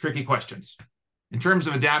 Tricky questions. In terms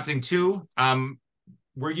of adapting to,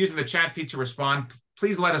 we're using the chat feed to respond.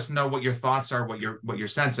 Please let us know what your thoughts are, what you're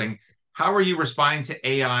sensing. How are you responding to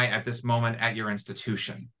AI at this moment at your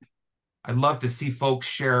institution? I'd love to see folks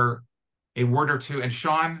share a word or two. And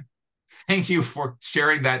Sean, thank you for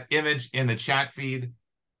sharing that image in the chat feed.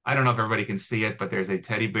 I don't know if everybody can see it, but there's a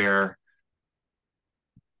teddy bear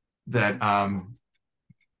that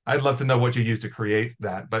I'd love to know what you used to create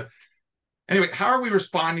that. But anyway, how are we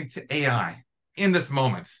responding to AI in this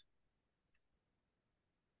moment?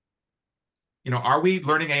 Are we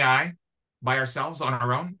learning AI by ourselves on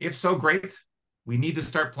our own? If so, great. We need to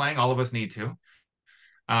start playing. All of us need to.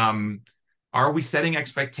 Are we setting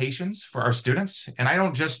expectations for our students? And I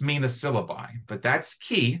don't just mean the syllabi, but that's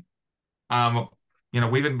key.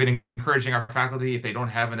 We've been encouraging our faculty, if they don't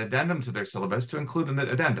have an addendum to their syllabus, to include an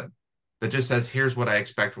addendum that just says, here's what I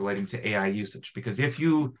expect relating to AI usage. Because if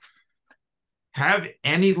you have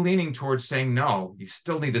any leaning towards saying no, you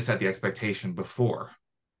still need to set the expectation before.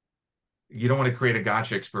 You don't want to create a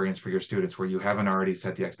gotcha experience for your students where you haven't already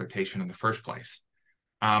set the expectation in the first place.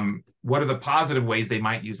 What are the positive ways they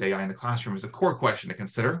might use AI in the classroom is a core question to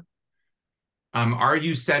consider. Are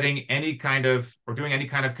you setting any kind of, or doing any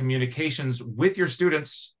kind of communications with your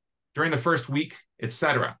students during the first week,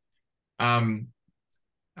 etc.? I'm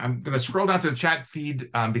going to scroll down to the chat feed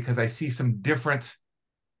because I see some different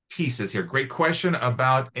pieces here. Great question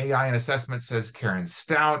about AI and assessment, says Karen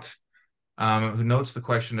Stout, who notes the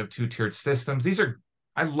question of two-tiered systems.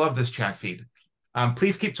 I love this chat feed.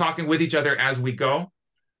 Please keep talking with each other as we go.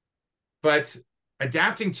 But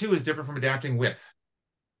adapting to is different from adapting with.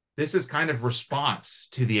 This is kind of response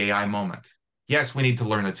to the AI moment. Yes, we need to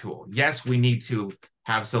learn the tool. Yes, we need to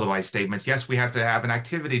have syllabi statements. Yes, we have to have an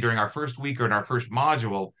activity during our first week or in our first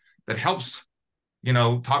module that helps,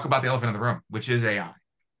 talk about the elephant in the room, which is AI,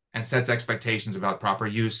 and sets expectations about proper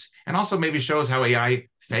use, and also maybe shows how AI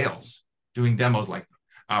fails, doing demos like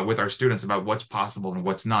with our students about what's possible and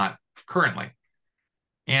what's not currently.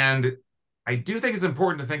 And I do think it's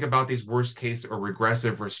important to think about these worst case or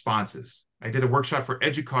regressive responses. I did a workshop for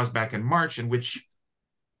EDUCAUSE back in March in which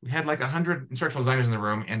we had like 100 instructional designers in the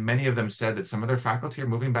room, and many of them said that some of their faculty are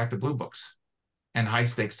moving back to blue books and high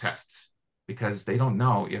stakes tests because they don't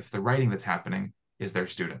know if the writing that's happening is their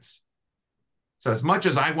students. So as much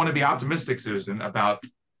as I want to be optimistic, Susan, about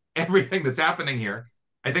everything that's happening here,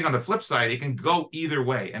 I think on the flip side, it can go either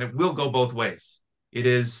way, and it will go both ways. It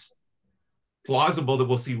is plausible that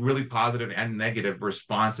we'll see really positive and negative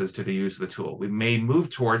responses to the use of the tool. We may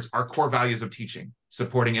move towards our core values of teaching,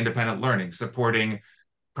 supporting independent learning, supporting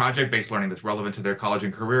project-based learning that's relevant to their college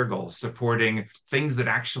and career goals, supporting things that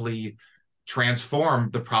actually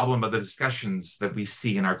transform the problem of the discussions that we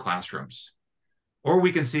see in our classrooms. Or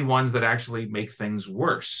we can see ones that actually make things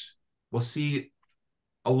worse. We'll see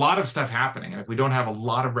a lot of stuff happening. And if we don't have a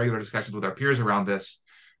lot of regular discussions with our peers around this,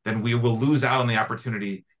 then we will lose out on the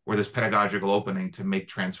opportunity or this pedagogical opening to make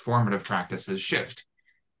transformative practices shift.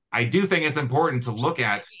 I do think it's important to look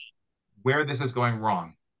at where this is going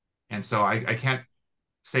wrong. And so I can't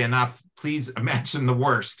say enough, please imagine the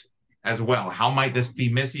worst as well. How might this be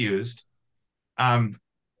misused?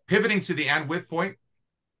 Pivoting to the and with point,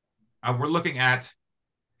 we're looking at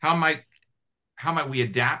how might we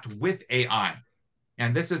adapt with AI?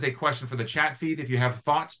 And this is a question for the chat feed. If you have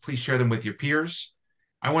thoughts, please share them with your peers.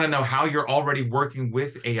 I want to know how you're already working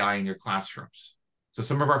with AI in your classrooms. So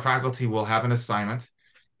some of our faculty will have an assignment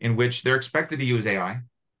in which they're expected to use AI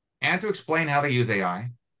and to explain how they use AI.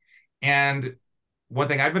 And one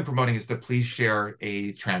thing I've been promoting is to please share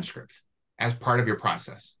a transcript as part of your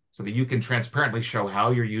process so that you can transparently show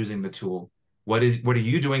how you're using the tool. What are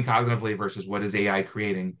you doing cognitively versus what is AI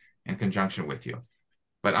creating in conjunction with you?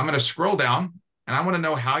 But I'm going to scroll down and I want to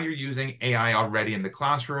know how you're using AI already in the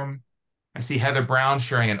classroom. I see Heather Brown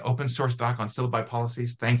sharing an open source doc on syllabi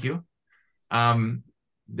policies. Thank you.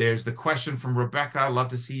 There's the question from Rebecca. I'd love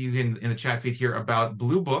to see you in the chat feed here about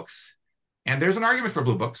blue books. And there's an argument for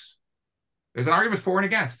blue books. There's an argument for and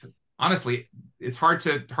against. Honestly, it's hard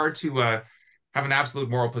to have an absolute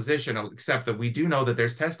moral position, except that we do know that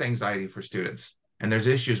there's test anxiety for students. And there's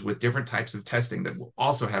issues with different types of testing that will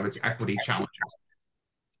also have its equity challenges.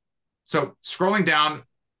 So scrolling down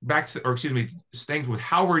back to, or excuse me, staying with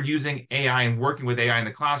how we're using AI and working with AI in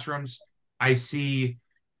the classrooms, I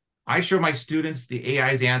show my students the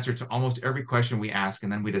AI's answer to almost every question we ask,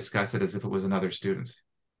 and then we discuss it as if it was another student.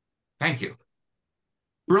 Thank you.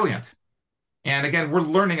 Brilliant. And again, we're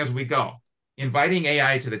learning as we go. Inviting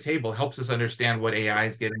AI to the table helps us understand what AI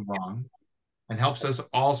is getting wrong and helps us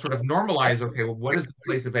all sort of normalize, okay, well, what is the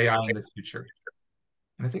place of AI in the future?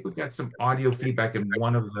 And I think we've got some audio feedback in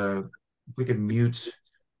one of the, if we can mute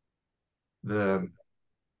the,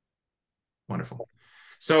 wonderful.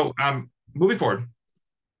 So moving forward,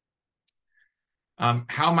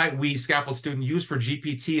 how might we scaffold student use for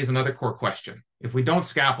GPT is another core question. If we don't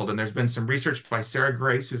scaffold, and there's been some research by Sarah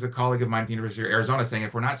Grace, who's a colleague of mine at the University of Arizona, saying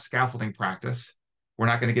if we're not scaffolding practice, we're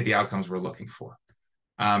not going to get the outcomes we're looking for.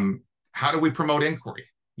 How do we promote inquiry?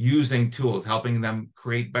 Using tools, helping them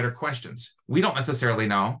create better questions. We don't necessarily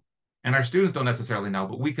know, and our students don't necessarily know,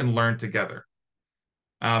 but we can learn together.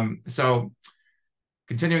 So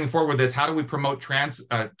continuing forward with this, how do we promote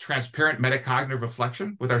transparent metacognitive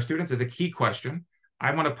reflection with our students is a key question.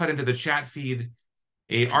 I want to put into the chat feed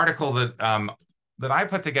an article that that I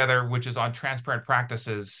put together, which is on transparent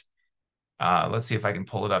practices. Let's see if I can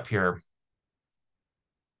pull it up here.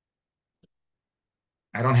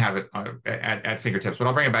 I don't have it at fingertips, but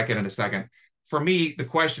I'll bring it back in a second. For me, the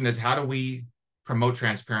question is, how do we promote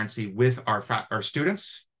transparency with our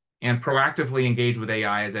students and proactively engage with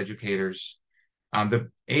AI as educators?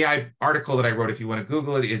 The AI article that I wrote, if you want to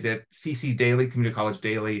Google it, is at CC Daily, Community College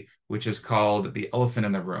Daily, which is called The Elephant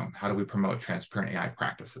in the Room. How do we promote transparent AI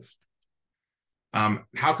practices?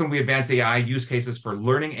 How can we advance AI use cases for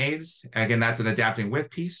learning aids? Again, that's an adapting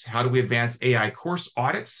with piece. How do we advance AI course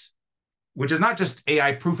audits, which is not just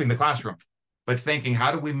AI proofing the classroom, but thinking,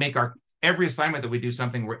 how do we make every assignment that we do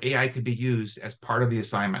something where AI could be used as part of the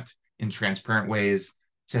assignment in transparent ways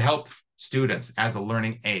to help students as a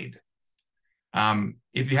learning aid?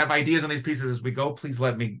 If you have ideas on these pieces as we go, please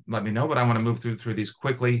let me know, but I want to move through these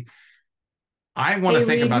quickly. I want to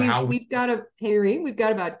think about how we've got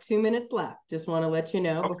about 2 minutes left. Just want to let you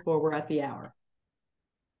know before we're at the hour.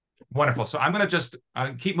 Wonderful. So I'm going to just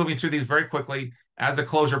keep moving through these very quickly. As a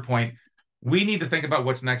closure point, we need to think about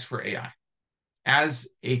what's next for AI as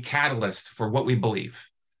a catalyst for what we believe.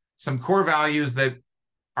 Some core values that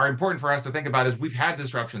are important for us to think about is we've had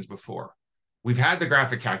disruptions before. We've had the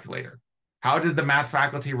graphic calculator. How did the math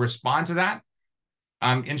faculty respond to that?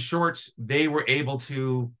 In short, they were able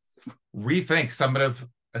to rethink summative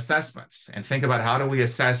assessments and think about how do we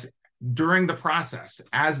assess during the process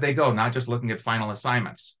as they go, not just looking at final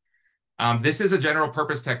assignments. This is a general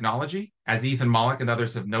purpose technology, as Ethan Mollick and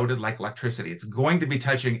others have noted, like electricity. It's going to be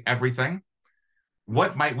touching everything.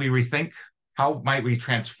 What might we rethink? How might we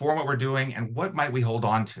transform what we're doing? And what might we hold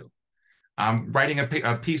on to? Writing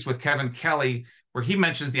a piece with Kevin Kelly where he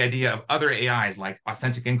mentions the idea of other AIs like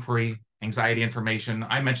authentic inquiry, anxiety information.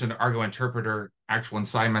 I mentioned Argo Interpreter, actual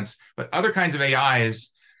assignments, but other kinds of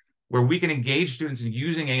AIs where we can engage students in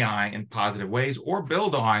using AI in positive ways or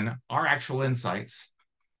build on our actual insights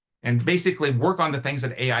and basically work on the things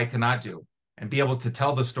that AI cannot do and be able to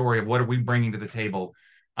tell the story of what are we bringing to the table,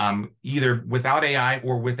 either without AI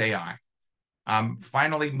or with AI.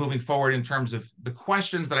 Finally, moving forward in terms of the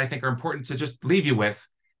questions that I think are important to just leave you with,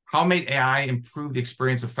 How may AI improve the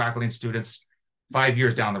experience of faculty and students 5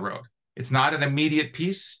 years down the road? It's not an immediate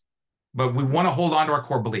piece, but we want to hold on to our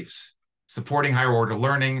core beliefs, supporting higher order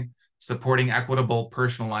learning, supporting equitable,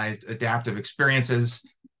 personalized, adaptive experiences.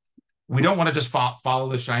 We don't want to just follow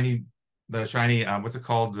the shiny, what's it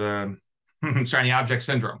called? The shiny object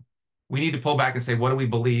syndrome. We need to pull back and say, what do we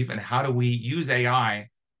believe and how do we use AI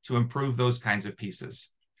to improve those kinds of pieces?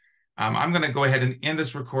 I'm going to go ahead and end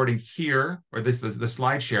this recording here, or the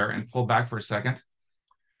slide share, and pull back for a second.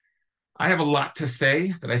 I have a lot to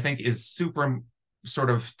say that I think is super sort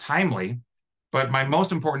of timely, but my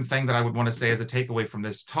most important thing that I would want to say as a takeaway from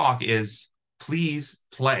this talk is please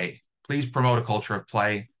play. Please promote a culture of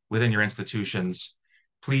play within your institutions.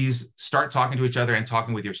 Please start talking to each other and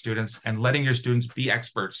talking with your students and letting your students be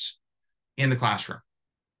experts in the classroom.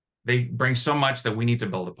 They bring so much that we need to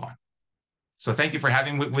build upon. So thank you for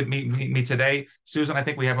having with me today. Susan, I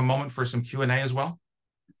think we have a moment for some Q&A as well.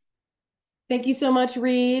 Thank you so much,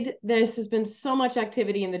 Reed. This has been so much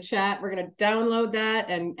activity in the chat. We're going to download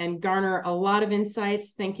that and garner a lot of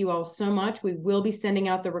insights. Thank you all so much. We will be sending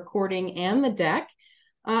out the recording and the deck.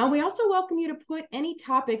 We also welcome you to put any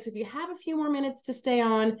topics, if you have a few more minutes to stay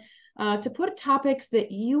on, to put topics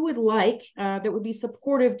that you would like that would be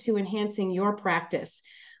supportive to enhancing your practice.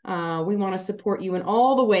 We want to support you in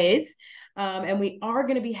all the ways. And we are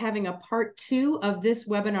going to be having a part 2 of this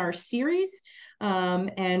webinar series.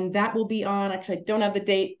 And that will be on, actually, I don't have the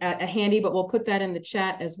date handy, but we'll put that in the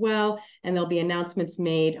chat as well. And there'll be announcements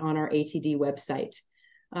made on our ATD website.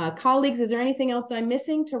 Colleagues, is there anything else I'm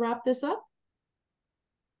missing to wrap this up?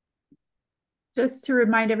 Just to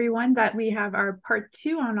remind everyone that we have our part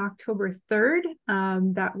 2 on October 3rd.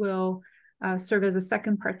 That will serve as a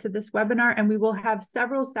second part to this webinar. And we will have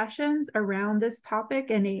several sessions around this topic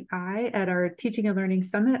in AI at our Teaching and Learning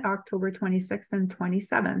Summit, October 26th and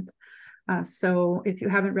 27th. So if you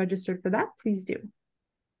haven't registered for that, please do.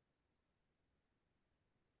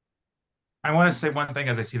 I want to say one thing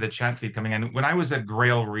as I see the chat feed coming in. When I was at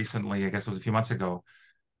Grail recently, I guess it was a few months ago,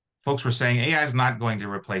 folks were saying AI is not going to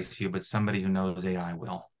replace you, but somebody who knows AI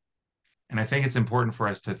will. And I think it's important for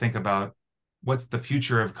us to think about what's the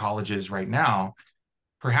future of colleges right now,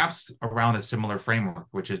 perhaps around a similar framework,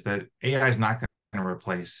 which is that AI is not going to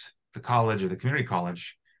replace the college or the community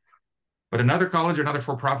college, but another college or another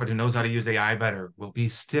for-profit who knows how to use AI better will be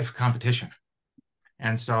stiff competition.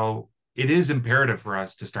 And so it is imperative for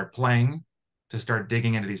us to start playing, to start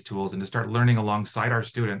digging into these tools, and to start learning alongside our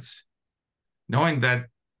students, knowing that,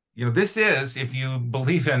 you know, this is, if you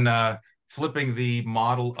believe in flipping the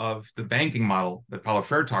model of the banking model that Paulo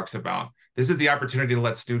Freire talks about, this is the opportunity to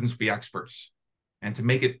let students be experts and to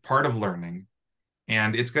make it part of learning.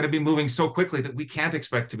 And it's going to be moving so quickly that we can't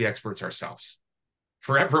expect to be experts ourselves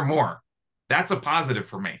forevermore. That's a positive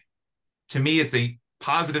for me. To me, it's a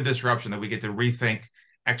positive disruption that we get to rethink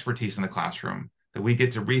expertise in the classroom, that we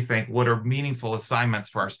get to rethink what are meaningful assignments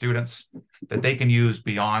for our students that they can use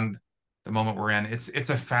beyond the moment we're in. It's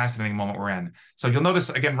a fascinating moment we're in. So you'll notice,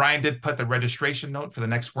 again, Ryan did put the registration note for the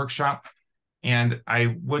next workshop. And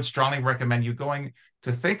I would strongly recommend you going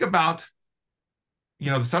to think about,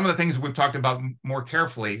 you know, some of the things we've talked about more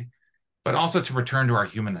carefully, but also to return to our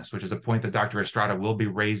humanness, which is a point that Dr. Estrada will be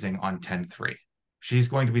raising on 10-3. She's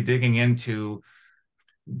going to be digging into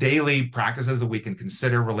daily practices that we can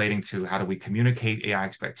consider relating to how do we communicate AI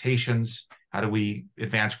expectations, how do we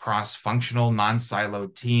advance cross-functional,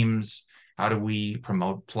 non-siloed teams, how do we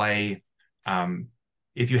promote play.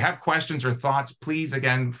 If you have questions or thoughts, please,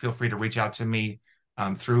 again, feel free to reach out to me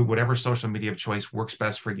through whatever social media of choice works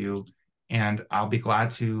best for you, and I'll be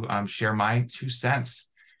glad to share my 2 cents.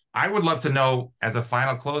 I would love to know, as a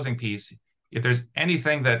final closing piece, if there's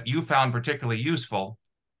anything that you found particularly useful.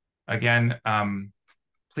 Again,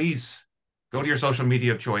 please go to your social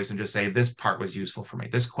media of choice and just say, this part was useful for me.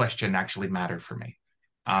 This question actually mattered for me.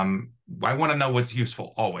 I want to know what's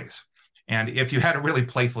useful always. And if you had a really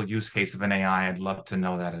playful use case of an AI, I'd love to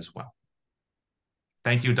know that as well.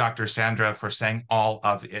 Thank you, Dr. Sandra, for saying all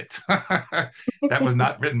of it. That was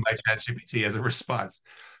not written by ChatGPT as a response.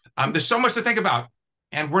 There's so much to think about,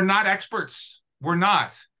 and we're not experts. We're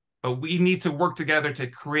not, but we need to work together to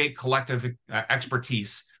create collective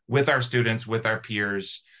expertise with our students, with our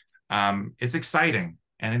peers. It's exciting,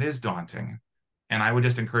 and it is daunting. And I would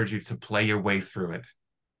just encourage you to play your way through it.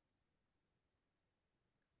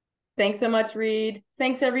 Thanks so much, Reed.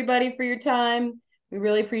 Thanks, everybody, for your time. We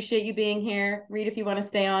really appreciate you being here. Reed, if you want to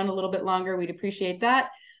stay on a little bit longer, we'd appreciate that.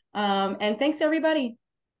 And thanks, everybody.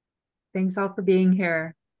 Thanks all for being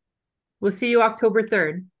here. We'll see you October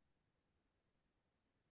 3rd.